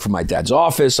know, I worked for my dad's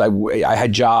office. I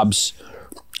had jobs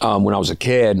when I was a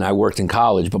kid, and I worked in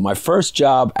college. But my first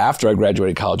job after I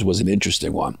graduated college was an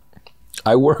interesting one.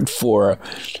 I worked for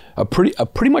a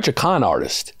pretty much a con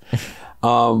artist.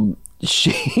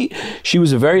 She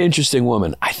was a very interesting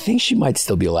woman. I think she might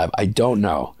still be alive. I don't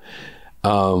know.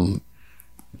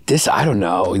 I don't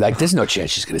know. Like, there's no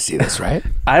chance she's gonna see this, right?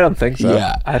 I don't think so.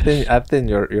 Yeah. I think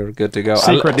you're good to go.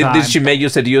 Secret time. Did she make you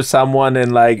seduce someone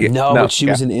and like? No, but she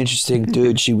was an interesting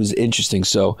dude. She was interesting.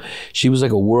 So she was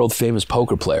like a world famous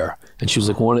poker player, and she was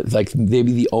like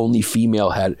maybe the only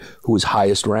female who was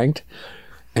highest ranked,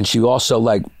 and she also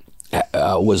like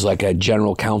was like a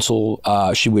general counsel.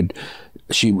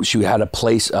 She had a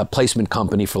placement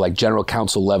company for like general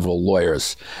counsel level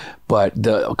lawyers, but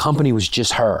the company was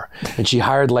just her, and she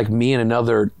hired like me and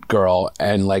another girl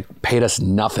and like paid us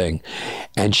nothing,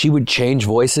 and she would change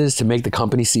voices to make the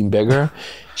company seem bigger.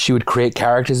 She would create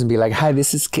characters and be like, "Hi,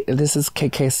 this is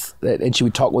KK," and she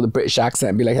would talk with a British accent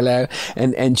and be like, "Hello,"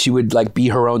 and she would like be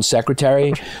her own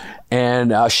secretary.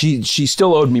 And she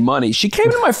still owed me money. She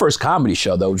came to my first comedy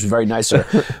show, though, which was very nice of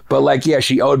her. But like, yeah,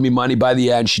 she owed me money by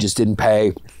the end. She just didn't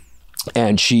pay.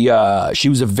 And she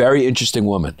was a very interesting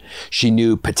woman. She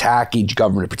knew Pataki,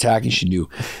 Governor Pataki. She knew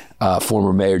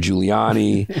former Mayor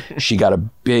Giuliani. She got a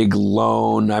big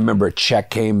loan. I remember a check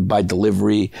came by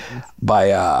delivery,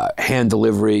 by hand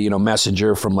delivery, you know,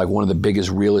 messenger from like one of the biggest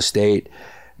real estate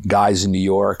guys in New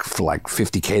York for like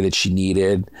 $50K that she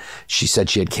needed. She said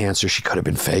she had cancer. She could have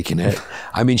been faking it.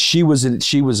 I mean, she was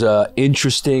a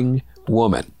interesting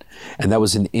woman, and that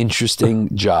was an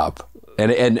interesting job.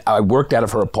 And I worked out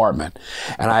of her apartment,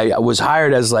 and I was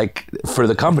hired as like for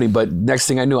the company. But next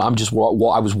thing I knew, I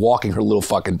was walking her little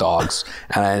fucking dogs,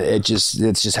 and it's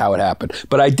just how it happened.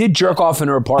 But I did jerk off in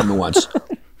her apartment once.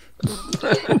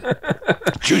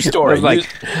 True story.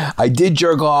 I did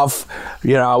jerk off.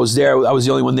 You know, I was there. I was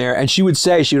the only one there. And she would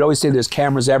always say there's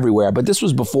cameras everywhere. But this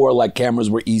was before like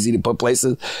cameras were easy to put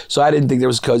places. So I didn't think there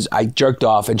was, because I jerked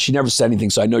off, and she never said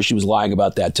anything. So I know she was lying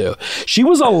about that too. She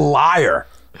was a liar.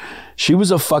 She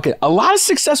was a lot of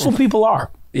successful people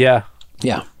are. Yeah.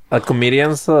 Yeah. Like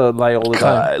comedians lie all the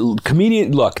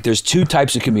time. Look, there's two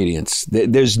types of comedians.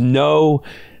 There's no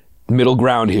middle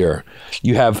ground here.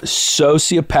 You have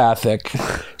sociopathic,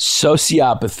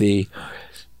 sociopathy,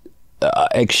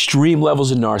 extreme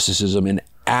levels of narcissism, and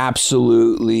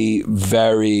absolutely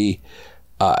very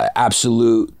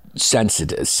absolute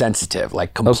sensitive,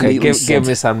 like completely. Okay, give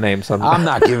me some names. I'm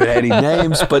not giving any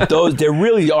names, but there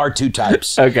really are two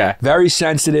types. Okay, very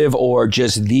sensitive, or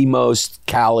just the most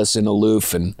callous and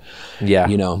aloof, and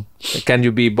you know. Can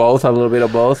you be both? A little bit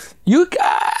of both?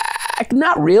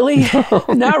 Not really.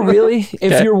 Not really.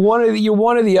 If you're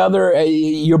one of the other,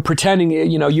 you're pretending.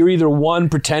 You know, you're either one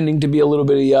pretending to be a little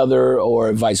bit of the other,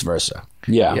 or vice versa.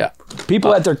 Yeah.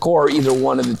 People at their core are either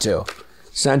one of the two,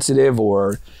 sensitive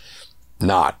or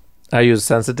not. Are you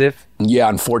sensitive? Yeah,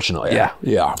 unfortunately. Yeah.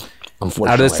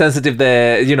 Unfortunately. Are they sensitive?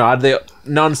 Are they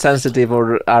non-sensitive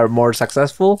or are more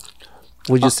successful?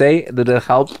 Would you say? Did it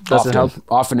help? Does it help?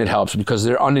 Often it helps because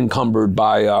they're unencumbered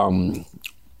by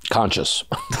conscious.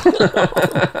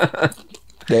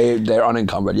 They're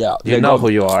unencumbered. Yeah, you know who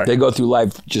you are. They go through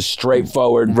life just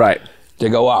straightforward. Right. They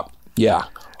go up. Yeah.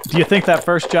 Do you think that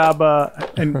first job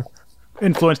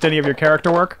influenced any of your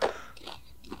character work?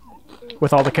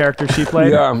 With all the characters she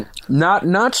played? Yeah,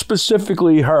 not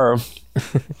specifically her.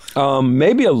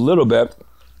 Maybe a little bit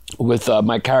with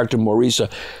my character Maurisa,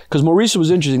 because Maurisa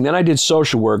was interesting. Then I did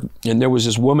social work, and there was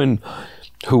this woman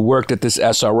who worked at this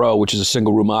SRO, which is a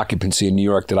single room occupancy in New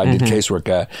York that I did casework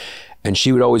at, and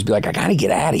she would always be like, "I gotta get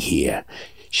out of here."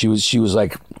 She was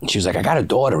like, "I got a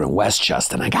daughter in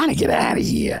Westchester, and I gotta get out of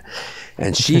here."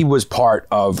 And she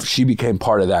became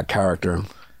part of that character.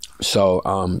 So,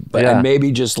 and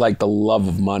maybe just like the love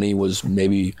of money was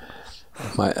maybe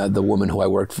the woman who I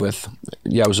worked with.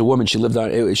 Yeah, it was a woman. She lived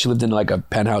in like a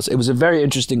penthouse. It was a very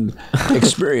interesting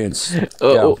experience.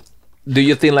 Do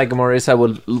you think like Marissa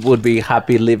would be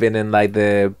happy living in like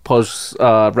the post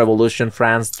revolution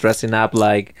France, dressing up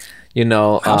like,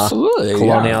 absolutely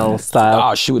colonial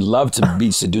style? Oh, she would love to be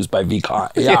seduced by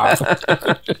Vicon. Yeah.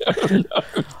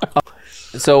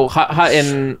 So how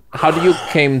do you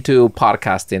came to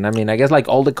podcasting? I mean, I guess like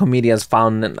all the comedians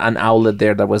found an outlet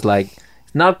there that was like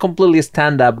not completely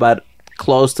stand-up, but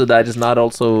close to that. It's not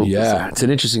also... Yeah, it's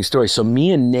an interesting story. So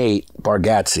me and Nate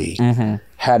Bargatze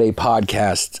had a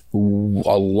podcast a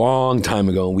long time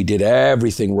ago, and we did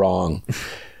everything wrong.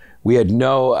 We had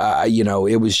no,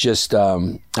 it was just,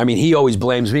 he always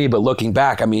blames me, but looking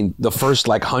back, the first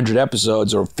like 100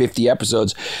 episodes or 50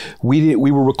 episodes, we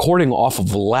were recording off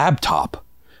of a laptop.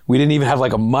 We didn't even have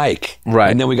like a mic. Right.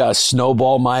 And then we got a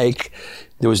snowball mic.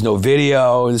 There was no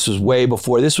video. This was way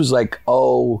before. This was like,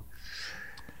 Did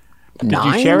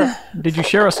you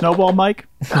share a snowball mic?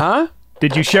 Huh?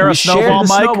 Did you share a snowball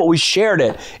mic? We shared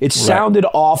it. It sounded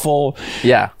awful.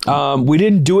 Yeah. We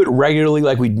didn't do it regularly,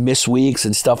 like we'd miss weeks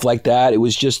and stuff like that. It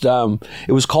was just,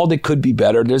 it was called It Could Be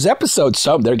Better. There's episodes,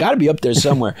 they're got to be up there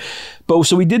somewhere. But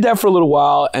so we did that for a little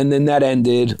while, and then that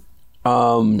ended.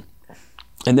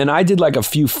 And then I did like a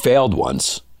few failed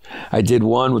ones. I did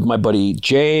one with my buddy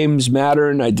James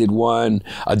Mattern. I did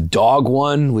a dog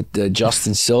one with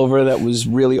Justin Silver that was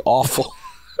really awful.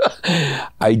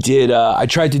 I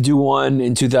tried to do one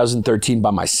in 2013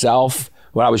 by myself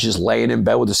when I was just laying in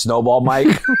bed with a snowball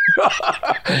mic.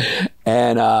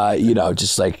 And,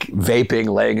 just like vaping,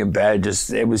 laying in bed, it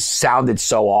sounded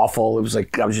so awful. It was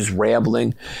like I was just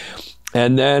rambling.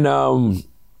 And then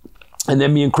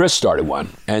me and Chris started one.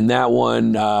 And that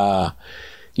one,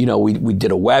 we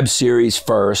did a web series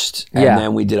first, and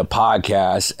then we did a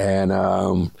podcast,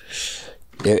 and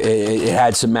it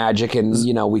had some magic, and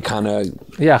we kind of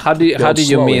How did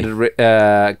you meet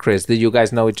Chris? Did you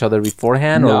guys know each other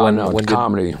beforehand? When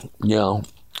comedy.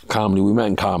 Comedy. We met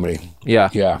in comedy.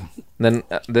 Yeah. Then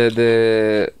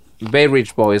the Bay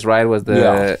Ridge Boys, right? Was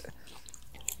the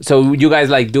So you guys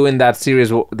like doing that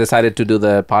series decided to do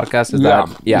the podcast?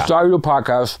 We started a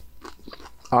podcast.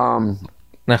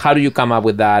 Now, how do you come up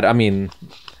with that? I mean,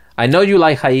 I know you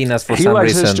like hyenas for some reason. He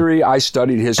likes history. I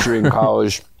studied history in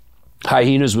college.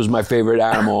 Hyenas was my favorite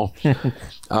animal.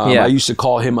 I used to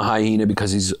call him a hyena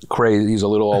because he's crazy. He's a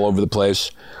little all over the place.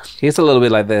 He's a little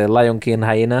bit like the Lion King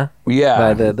hyena.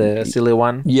 Yeah. The silly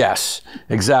one. Yes,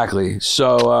 exactly.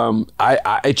 So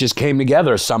it just came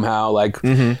together somehow, like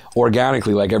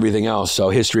organically, like everything else. So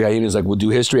history hyenas, like we'll do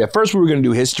history. At first we were going to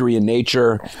do history and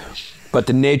nature. But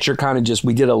the nature kind of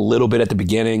we did a little bit at the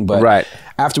beginning. But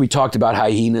after we talked about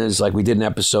hyenas, like we did an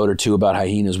episode or two about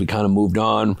hyenas, we kind of moved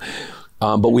on.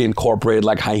 But we incorporated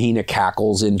like hyena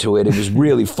cackles into it. It was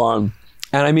really fun.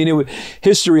 And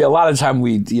history, a lot of the time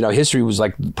history was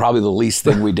like probably the least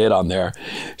thing we did on there.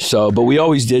 So, but we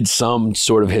always did some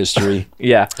sort of history.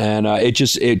 Yeah. And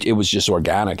it was just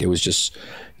organic. It was just,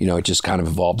 it just kind of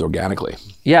evolved organically.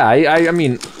 Yeah. I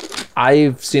mean,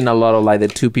 I've seen a lot of like the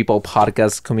two people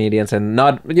podcast comedians, and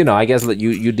not, I guess that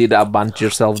you did a bunch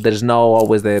yourself. There's no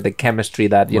always the chemistry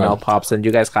that pops, and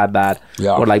you guys had that,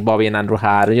 or like Bobby and Andrew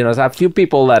had. There's a few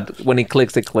people that when it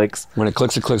clicks, it clicks. When it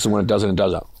clicks, it clicks, and when it doesn't, it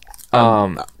doesn't.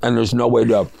 And there's no way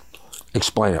to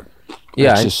explain it.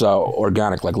 It's just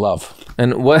organic, like love.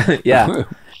 And what? Yeah,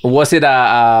 was it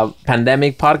a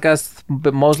pandemic podcast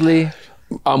mostly?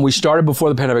 We started before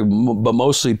the pandemic, but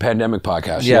mostly pandemic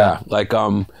podcasts. Yeah. Like,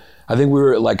 I think we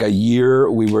were like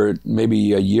we were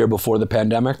maybe a year before the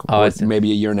pandemic, or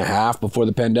maybe a year and a half before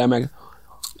the pandemic.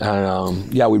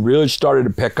 And we really started to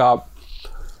pick up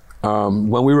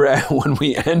when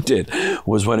we ended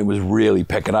was when it was really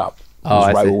picking up. It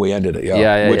was right when we ended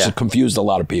it. Which confused a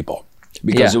lot of people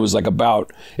because it was like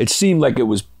it seemed like it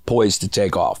was poised to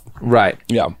take off. Right.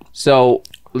 Yeah. So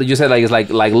you said like it's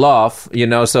like love,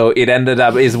 so it ended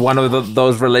up is one of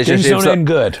those relationships. Things don't end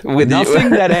good.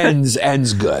 Nothing that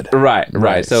ends good.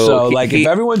 Right. So like if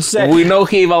everyone said, we know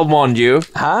he Valmond you,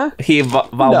 huh? He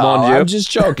Valmond you. I'm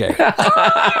just joking.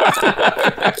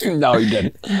 No, he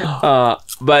didn't.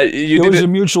 But it was a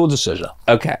mutual decision.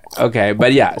 Okay,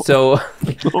 but yeah. So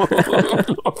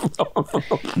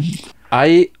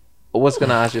I was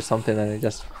gonna ask you something and it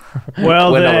just went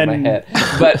over my head.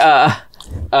 But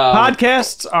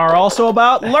podcasts are also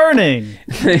about learning.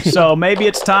 So maybe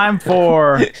it's time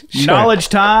for knowledge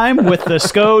time with the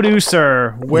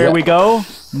Scoducer, where we go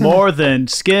more than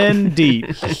skin deep.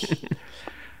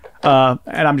 And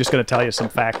I'm just going to tell you some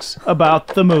facts about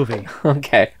the movie.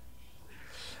 Okay.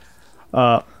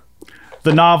 The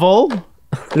novel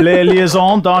Les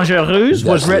Liaisons Dangereuses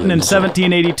was written in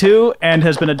 1782 and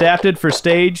has been adapted for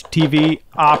stage, TV,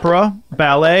 opera,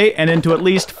 ballet, and into at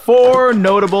least 4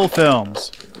 notable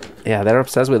films. Yeah, they're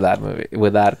obsessed with that movie,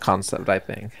 with that concept, I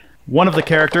think. One of the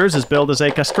characters is billed as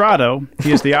a castrato.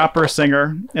 He is the opera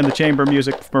singer in the chamber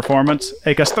music performance.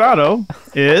 A castrato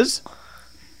is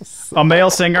a male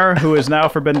singer who is now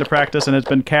forbidden to practice and has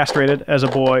been castrated as a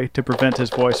boy to prevent his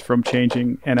voice from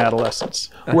changing in adolescence.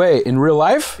 Wait, in real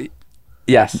life?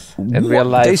 Yes, in real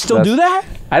life. They still do that?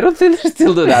 I don't think they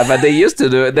still do that, but they used to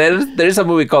do it. There's a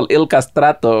movie called Il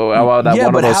Castrato about that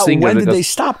one of those singers. When did they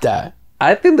stop that?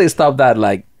 I think they stopped that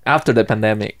like after the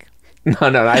pandemic. No,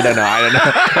 I don't know.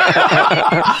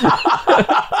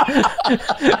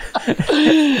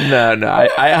 No,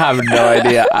 I have no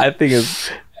idea. I think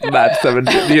it's that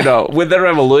 17, with the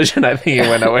revolution, I think it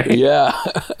went away. Yeah,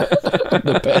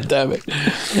 the pandemic.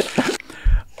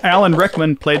 Alan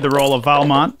Rickman played the role of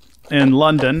Valmont in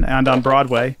London and on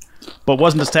Broadway, but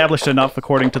wasn't established enough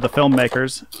according to the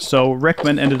filmmakers, so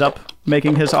Rickman ended up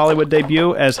making his Hollywood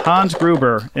debut as Hans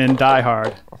Gruber in Die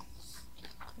Hard.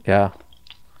 Yeah.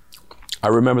 I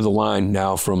remember the line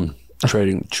now from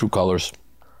Trading True Colors.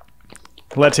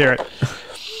 Let's hear it.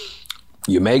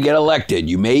 You may get elected.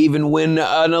 You may even win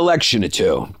an election or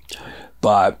two.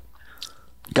 But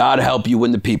God help you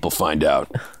when the people find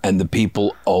out. And the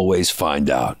people always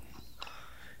find out.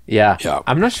 Yeah.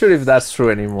 I'm not sure if that's true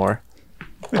anymore.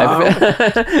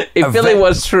 It really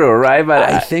was true, right?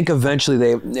 But I think eventually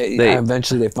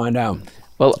they find out.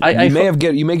 Well,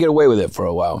 you may get away with it for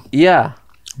a while. Yeah.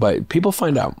 But people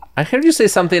find out. I heard you say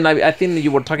something. I think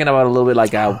you were talking about a little bit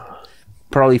like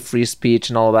probably free speech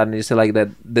and all that, and you say like that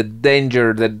the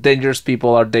dangerous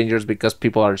people are dangerous because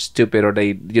people are stupid, or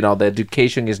the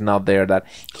education is not there. That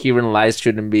hearing lies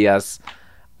shouldn't be as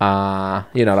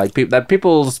like that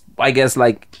people's, I guess,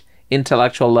 like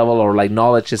intellectual level or like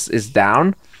knowledge is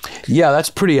down. Yeah, that's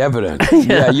pretty evident.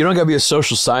 Yeah, you don't gotta be a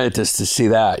social scientist to see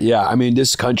that. Yeah, I mean,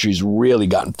 this country's really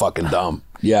gotten fucking dumb.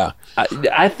 Yeah.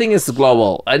 I think it's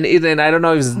global, and I don't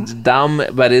know if it's dumb,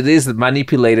 but it is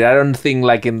manipulated. I don't think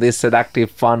like in this seductive,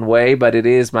 fun way, but it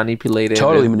is manipulated.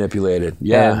 Totally manipulated.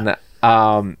 Yeah.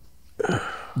 And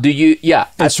do you? Yeah.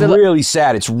 It's really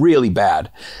sad. It's really bad.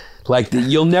 Like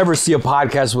you'll never see a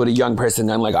podcast with a young person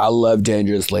going like, "I love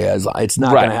dangerously." It's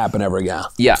not going to happen ever again.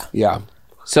 Yeah. Yeah.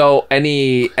 So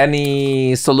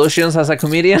any solutions as a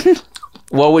comedian?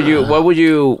 What would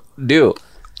you do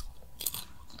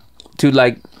to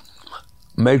like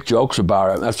make jokes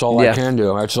about it? That's all I can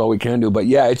do. That's all we can do. But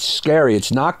yeah, it's scary.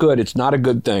 It's not good. It's not a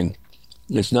good thing.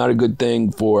 It's not a good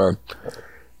thing for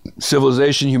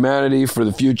civilization, humanity, for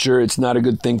the future. It's not a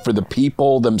good thing for the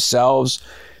people themselves.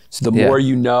 So the more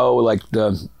you know, like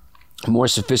the more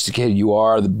sophisticated you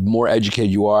are, the more educated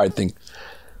you are, I think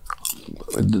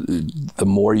the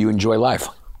more you enjoy life.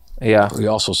 Yeah. We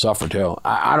also suffer too.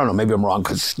 I don't know, maybe I'm wrong,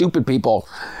 because stupid people,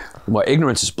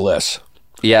 ignorance is bliss.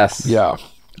 Yes. Yeah.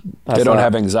 They don't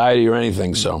have anxiety or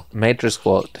anything, so. Matrix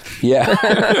quote. Yeah.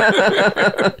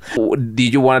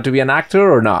 Did you want to be an actor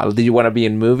or not? Did you want to be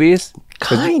in movies?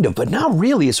 Kind of, but not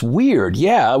really. It's weird.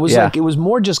 Yeah, it was like, it was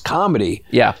more just comedy.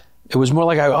 Yeah. It was more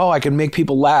like, I can make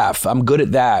people laugh. I'm good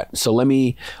at that. So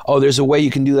there's a way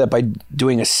you can do that by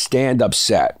doing a stand-up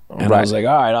set. And I was like,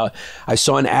 all right, I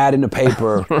saw an ad in the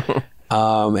paper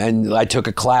and I took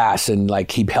a class and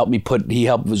like it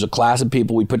was a class of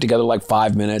people. We put together like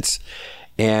 5 minutes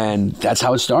and that's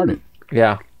how it started.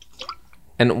 Yeah.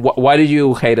 And why did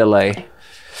you hate LA?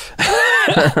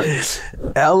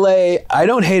 LA, I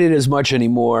don't hate it as much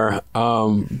anymore,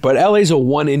 but LA's a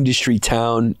one industry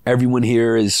town. Everyone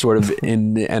here is sort of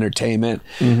in entertainment,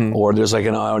 or there's like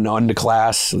an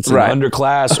underclass. It's an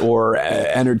underclass or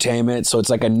entertainment. So it's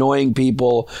like annoying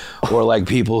people or like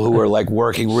people who are like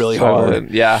working really hard.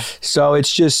 Yeah. So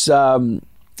it's just, it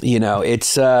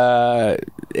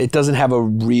doesn't have a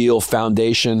real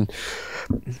foundation.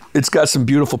 It's got some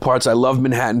beautiful parts. I love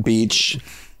Manhattan Beach.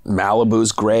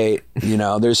 Malibu's great,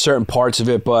 there's certain parts of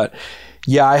it, but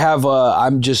yeah,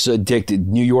 I'm just addicted.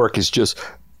 New York is just,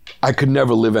 I could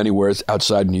never live anywhere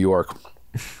outside New York.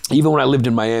 Even when I lived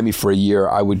in Miami for a year,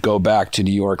 I would go back to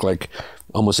New York like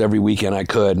almost every weekend I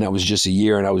could, and that was just a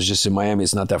year, and I was just in Miami.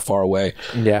 It's not that far away.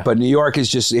 Yeah. But New York is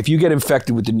just, if you get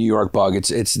infected with the New York bug,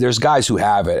 there's guys who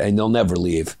have it and they'll never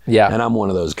leave. Yeah. And I'm one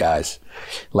of those guys.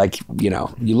 Like,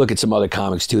 you look at some other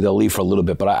comics too, they'll leave for a little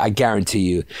bit, but I guarantee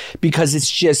you, because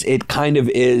it kind of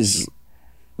is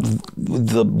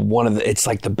it's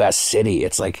like the best city.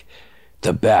 It's like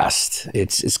the best.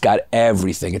 It's got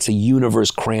everything. It's a universe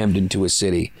crammed into a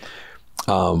city.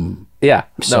 Yeah,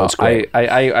 so it's great.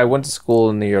 I went to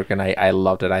school in New York and I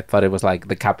loved it. I thought it was like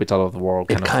the capital of the world.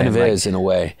 It kind of is in a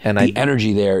way. And the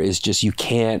energy there is just, you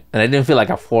can't. And I didn't feel like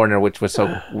a foreigner, which was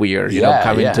so weird. It's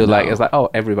like,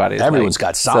 oh, everyone's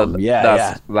got something.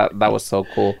 So that was so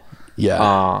cool.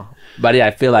 Yeah. But yeah,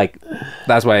 I feel like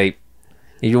that's why.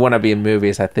 If you want to be in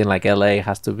movies, I think like LA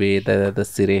has to be the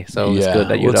city. So it's good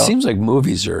that you don't. It seems like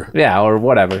movies are. Yeah, or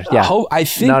whatever. Yeah. I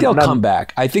think they'll come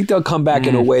back. I think they'll come back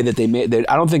in a way that they made.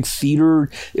 I don't think theater,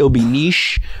 it'll be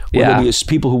niche. There'll be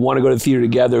people who want to go to the theater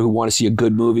together, who want to see a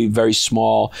good movie, very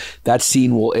small. That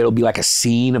scene it'll be like a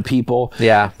scene of people.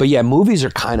 Yeah. But yeah, movies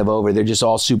are kind of over. They're just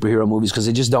all superhero movies because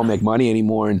they just don't make money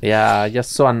anymore. And yeah, I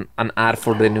just saw an ad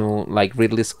for the new like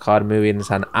Ridley Scott movie, and it's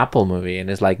an Apple movie, and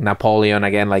it's like Napoleon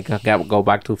again, like go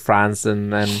back to France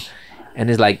and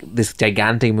it's like this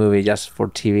gigantic movie just for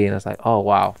TV, and it's like, oh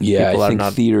wow. Yeah, I think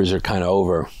theaters are kind of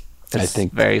over. I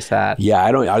think very sad. Yeah,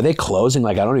 are they closing?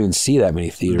 Like I don't even see that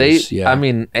many theaters. I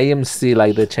mean, AMC,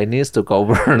 like the Chinese took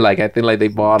over. Like I think like they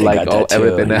bought like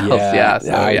everything else.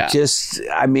 Yeah.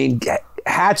 I mean,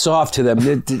 hats off to them.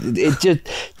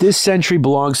 This century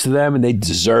belongs to them, and they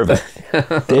deserve it.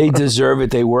 They deserve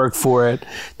it. They worked for it.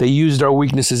 They used our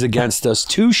weaknesses against us.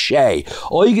 Touche.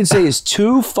 All you can say is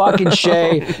too fucking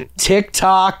shay.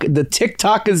 TikTok, the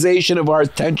TikTokization of our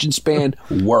attention span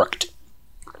worked.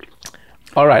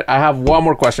 All right, I have one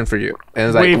more question for you. And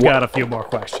it's like, we've got a few more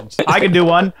questions. I can do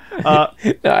one.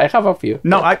 I have a few.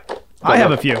 No, I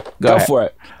have a few. Go for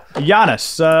it.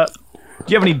 Giannis,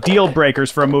 do you have any deal breakers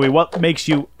for a movie? What makes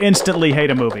you instantly hate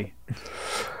a movie?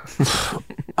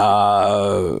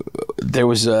 There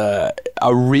was a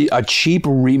cheap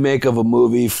remake of a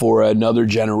movie for Another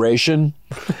Generation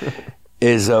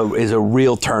is a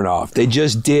real turnoff. They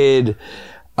just did.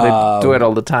 They do it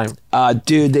all the time.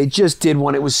 Dude, they just did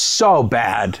one. It was so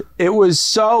bad. It was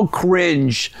so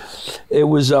cringe. It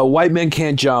was White Men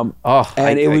Can't Jump. Oh,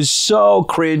 and it was so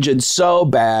cringe and so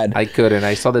bad. I couldn't.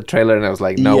 I saw the trailer and I was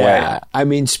like, no way. I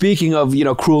mean, speaking of,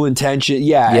 Cruel Intention,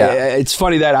 it's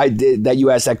funny that you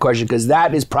asked that question, because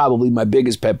that is probably my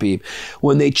biggest pet peeve.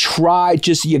 When they try,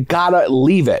 you gotta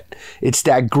leave it. It's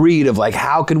that greed of like,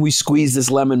 how can we squeeze this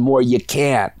lemon more? You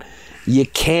can't. You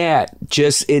can't.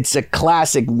 It's a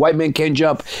classic. White Men Can't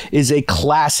Jump is a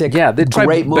classic. Yeah, they tried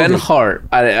great movie. Ben-Hur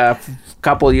a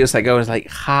couple of years ago. It's like,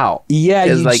 how? Yeah,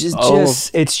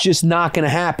 it's just not going to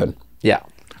happen. Yeah.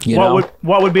 What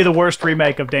would be the worst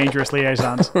remake of Dangerous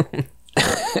Liaisons?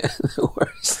 The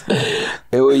worst.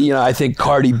 I think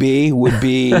Cardi B would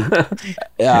be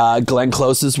Glenn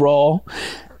Close's role.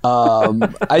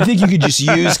 I think you could just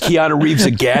use Keanu Reeves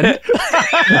again.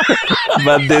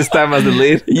 But this time as the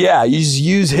lead? Yeah, you just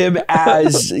use him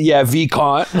as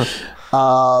Vicomte.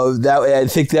 I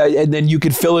think that, and then you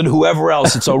could fill in whoever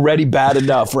else. It's already bad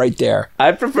enough right there.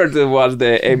 I prefer to watch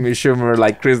the Amy Schumer,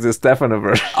 like Chris Stefano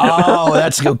version. Oh,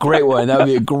 that's a great one. That would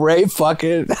be a great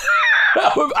fucking.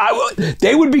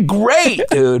 They would be great,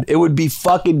 dude. It would be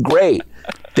fucking great.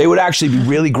 They would actually be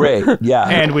really great. Yeah.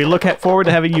 And we look forward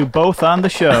to having you both on the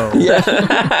show.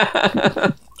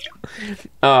 Yeah.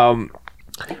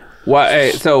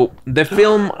 Well, so the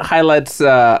film highlights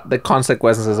the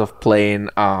consequences of playing,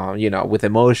 with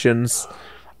emotions,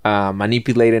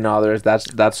 manipulating others.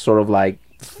 That's sort of like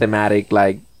thematic,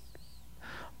 like,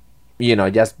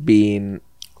 just being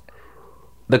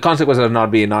the consequences of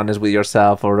not being honest with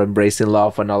yourself or embracing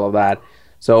love and all of that.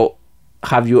 So,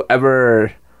 have you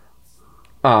ever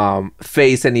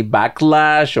faced any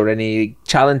backlash or any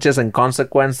challenges and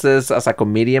consequences as a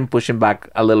comedian, pushing back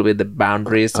a little bit the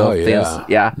boundaries of things?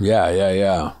 Yeah.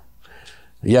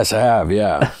 Yes, I have.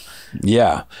 Yeah.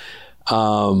 Yeah.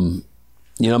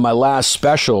 My last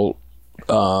special,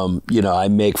 I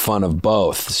make fun of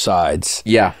both sides.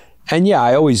 Yeah. And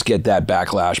I always get that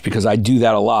backlash because I do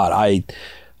that a lot.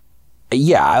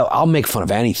 I'll make fun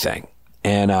of anything.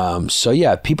 And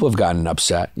people have gotten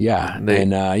upset. Yeah.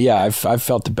 I've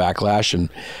felt the backlash, and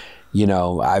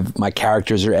my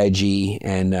characters are edgy,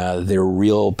 and they're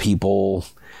real people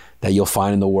that you'll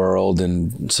find in the world,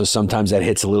 and so sometimes that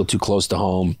hits a little too close to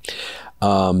home.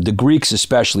 The Greeks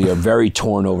especially are very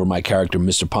torn over my character,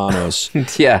 Mr.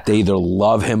 Panos. Yeah. They either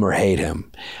love him or hate him.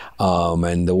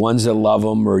 And the ones that love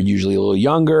him are usually a little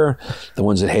younger. The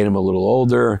ones that hate him are a little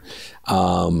older.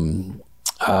 And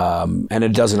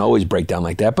it doesn't always break down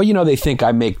like that. But, they think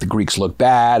I make the Greeks look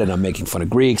bad, and I'm making fun of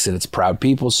Greeks, and it's proud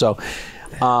people. So,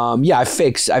 I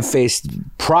faced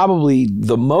probably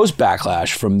the most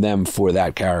backlash from them for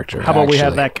that character. How about we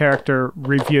have that character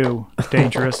review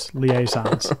Dangerous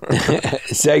Liaisons?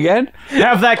 Say again?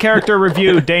 Have that character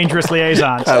review Dangerous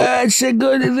Liaisons.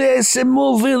 It's a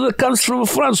movie that comes from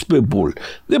French people.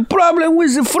 The problem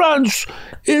with the French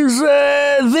is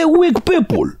they're weak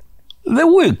people. They're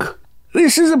weak.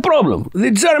 This is a problem.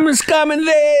 The Germans come and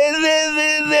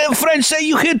the French say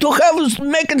you here to have us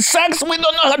making sex. We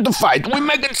don't know how to fight. We're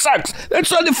making sex. That's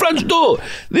what the French do.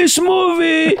 This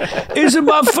movie is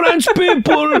about French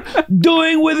people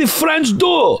doing what the French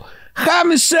do.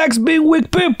 Having sex, being weak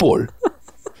people.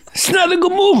 It's not a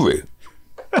good movie.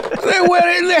 They're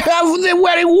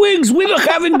wearing wigs. We don't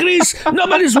have in Greece.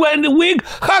 Nobody's wearing the wig.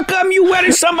 How come you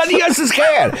wearing somebody else's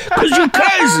hair? Because you're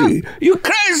crazy. You're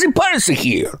crazy person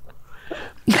here.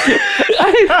 I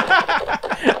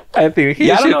think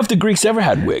I don't know if the Greeks ever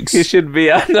had wigs. He should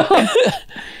be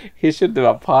he should do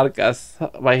a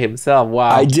podcast by himself. Wow.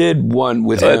 I did one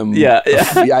with him. Yeah.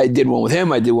 I did one with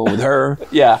him. I did one with her.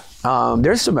 Yeah.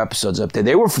 There's some episodes up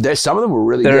there. Some of them were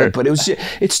really good, but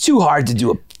it's too hard to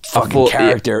do a fucking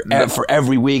character for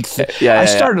every week. I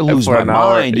started to lose my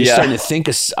mind. You're starting to think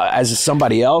as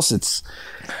somebody else. It's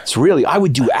really, I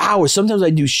would do hours. Sometimes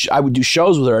I would do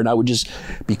shows with her, and I would just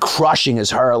be crushing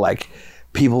as her, like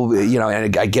people,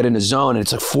 and I get in a zone, and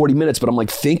it's like 40 minutes, but I'm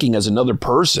like thinking as another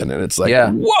person, and it's like,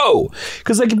 whoa.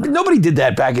 Because like nobody did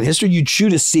that back in history. You'd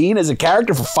shoot a scene as a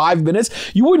character for 5 minutes.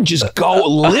 You wouldn't just go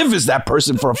live as that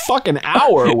person for a fucking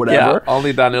hour or whatever. Yeah,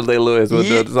 only Daniel Day-Lewis would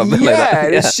do something like that.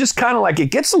 And it's just kind of like,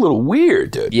 it gets a little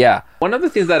weird, dude. Yeah. One of the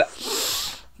things that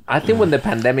I think when the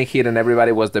pandemic hit and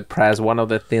everybody was depressed, one of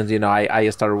the things, I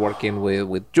started working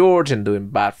with George and doing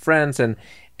Bad Friends, and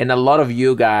a lot of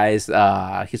you guys,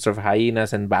 History of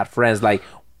Hyenas and Bad Friends, like,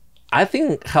 I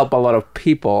think help a lot of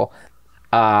people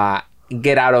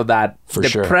get out of that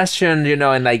depression,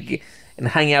 and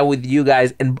hang out with you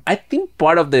guys. And I think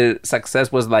part of the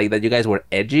success was like that you guys were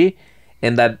edgy,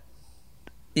 and that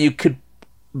you could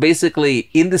basically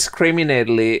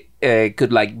indiscriminately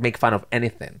could like make fun of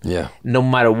anything, no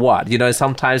matter what,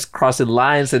 sometimes crossing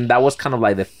lines, and that was kind of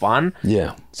like the fun.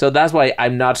 So that's why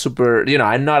I'm not super,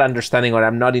 I'm not understanding, or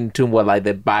I'm not in tune with like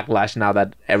the backlash now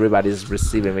that everybody's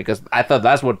receiving, because I thought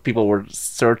that's what people were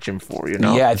searching for.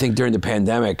 Yeah, I think during the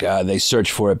pandemic they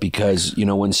searched for it because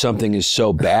when something is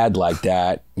so bad like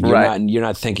that, you're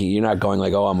not thinking, you're not going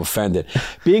like, oh, I'm offended.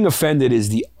 Being offended is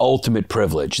the ultimate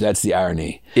privilege. That's the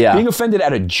irony. Being offended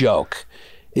at a joke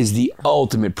is the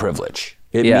ultimate privilege.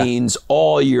 It means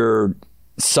all your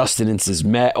sustenance is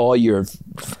met, all your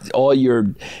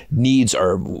needs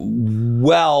are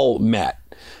well met.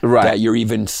 That you're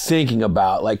even thinking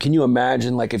about. Like, can you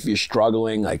imagine, like, if you're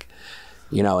struggling, like,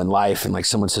 in life, and like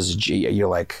someone says, gee, you're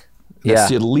like, that's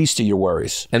the least of your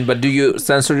worries. But do you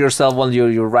censor yourself when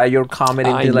you write your comedy?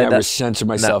 I never like censor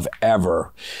myself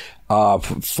ever.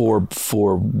 For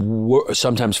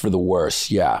sometimes for the worse,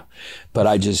 but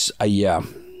I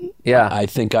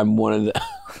think I'm one of the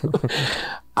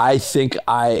I think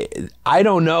I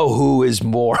don't know who is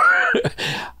more.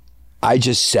 I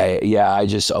just say, I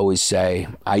just always say,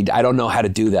 I don't know how to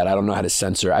do that. I don't know how to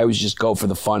censor. I always just go for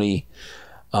the funny.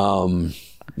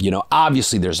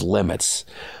 Obviously there's limits,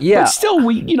 but still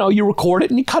you record it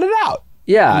and you cut it out,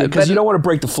 because you don't want to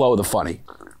break the flow of the funny.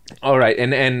 All right,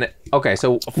 and okay.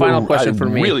 So final question for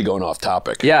me. Really going off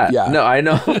topic. Yeah. No, I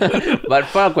know. But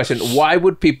final question: why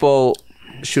would people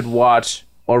should watch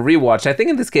or rewatch? I think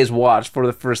in this case, watch for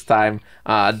the first time.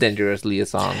 Dangerous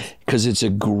Liaisons. Because it's a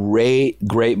great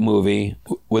movie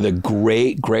with a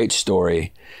great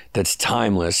story that's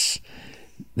timeless,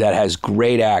 that has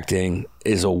great acting,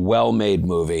 is a well-made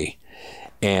movie,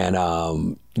 and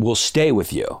will stay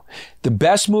with you. The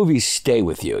best movies stay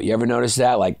with you. You ever notice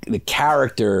that? Like the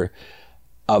character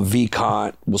of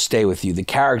Vicomte will stay with you. The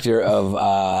character of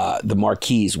the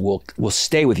Marquise will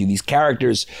stay with you. These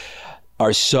characters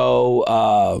are so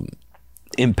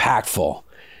impactful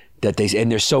that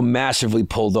they're so massively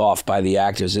pulled off by the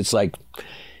actors. It's like,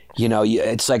 you know,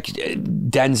 it's like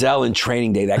Denzel in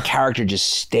Training Day. That character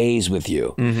just stays with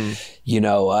you. Mm-hmm. You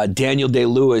know, Daniel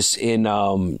Day-Lewis in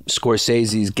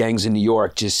Scorsese's Gangs in New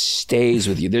York just stays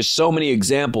with you. There's so many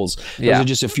examples. Those are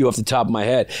just a few off the top of my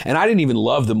head. And I didn't even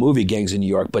love the movie Gangs in New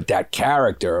York, but that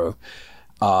character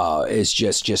is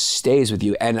just stays with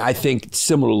you. And I think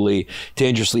similarly,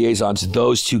 Dangerous Liaisons,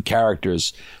 those two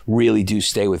characters really do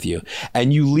stay with you.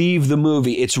 And you leave the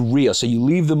movie, it's real. So you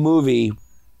leave the movie,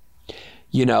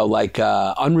 you know, like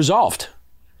unresolved.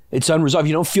 It's unresolved.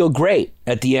 You don't feel great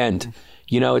at the end.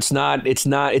 You know, it's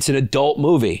an adult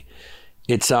movie.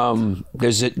 It's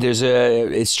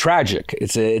it's tragic.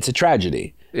 It's a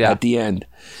tragedy at the end.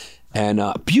 And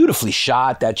beautifully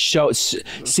shot, that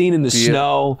scene in the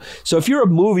snow. So if you're a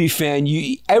movie fan,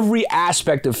 every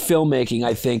aspect of filmmaking,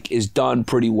 I think, is done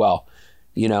pretty well,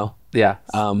 you know? Yeah.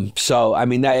 So I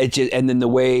mean and then the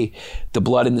way the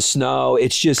blood in the snow,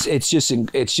 it's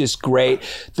just great.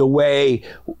 The way,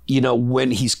 you know,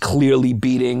 when he's clearly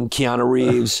beating Keanu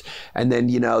Reeves, and then,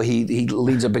 you know, he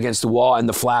leans up against the wall and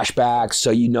the flashbacks,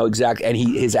 so you know exactly. And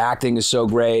his acting is so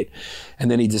great, and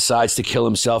then he decides to kill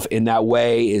himself in that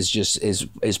way is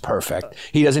perfect.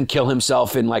 He doesn't kill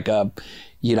himself in like a.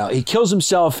 You know, he kills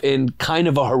himself in kind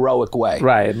of a heroic way.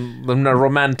 Right. In a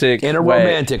romantic way.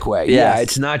 Romantic way. Yes. Yeah.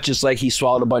 It's not just like he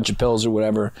swallowed a bunch of pills or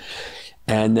whatever.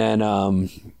 And then,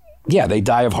 they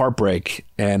die of heartbreak,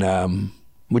 and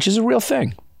which is a real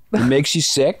thing. It makes you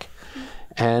sick.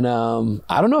 And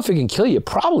I don't know if it can kill you. It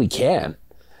probably can.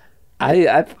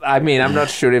 I mean, I'm not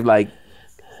sure if like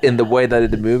in the way that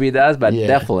the movie does, but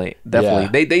definitely. Yeah.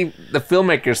 The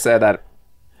filmmaker said that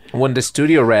when the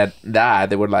studio read that,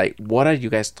 they were like, "What are you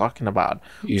guys talking about?"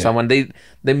 Yeah. So when the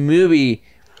movie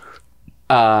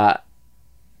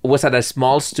was at a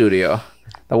small studio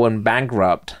that went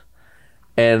bankrupt,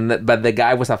 but the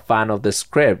guy was a fan of the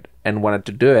script and wanted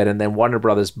to do it, and then Warner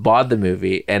Brothers bought the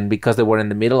movie, and because they were in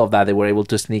the middle of that, they were able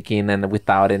to sneak in and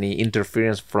without any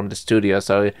interference from the studio.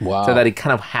 So that it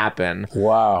kind of happened.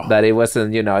 Wow. That it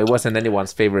wasn't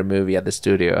anyone's favorite movie at the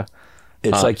studio.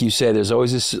 It's like you say, there's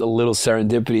always a little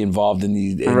serendipity involved in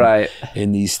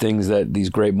these things, that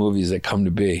these great movies that come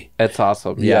to be. It's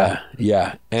awesome. Yeah.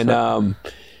 And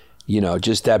you know,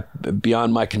 just that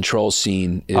Beyond My Control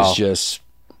scene is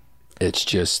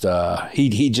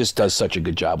he just does such a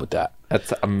good job with that.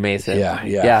 That's amazing.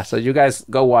 Yeah. So you guys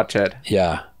go watch it.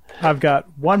 Yeah. I've got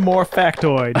one more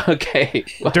factoid. Okay.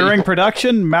 During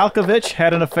production, Malkovich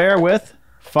had an affair with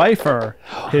Pfeiffer.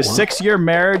 His 6-year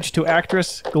marriage to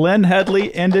actress Glenn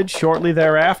Headley ended shortly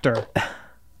thereafter.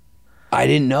 I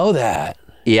didn't know that.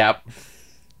 Yep.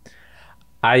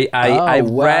 I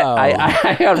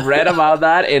read about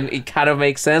that, and it kind of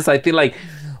makes sense. I think like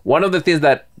one of the things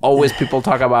that always people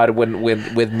talk about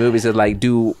with movies is like,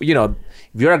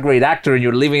 if you're a great actor and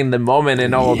you're living in the moment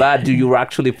and all that, do you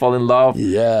actually fall in love?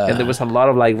 Yeah. And there was a lot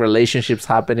of like relationships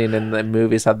happening in the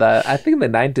movies at that. I think the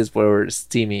 90s were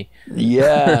steamy.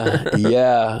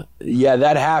 Yeah.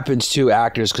 That happens to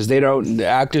actors because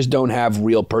actors don't have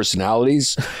real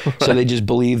personalities, so they just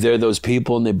believe they're those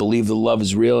people and they believe the love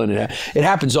is real, and it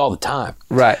happens all the time.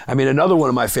 Right. I mean, another one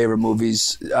of my favorite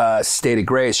movies, State of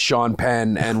Grace, Sean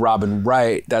Penn and Robin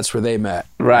Wright. That's where they met.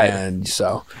 Right.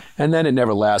 And then it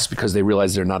never lasts because they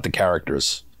realize they're not the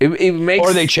characters. It makes...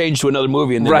 Or they change to another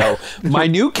movie and they go, my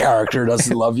new character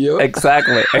doesn't love you.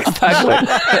 Exactly.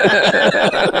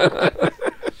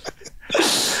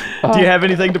 Do you have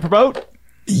anything to promote?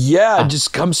 Yeah,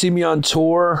 just come see me on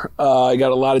tour. I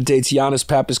got a lot of dates,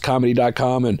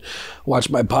 YannisPappasComedy.com, and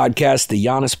watch my podcast, The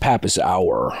Yannis Pappas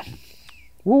Hour.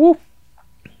 Woo-woo.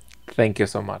 Thank you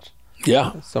so much.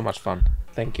 Yeah. So much fun.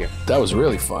 Thank you. That was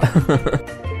really fun.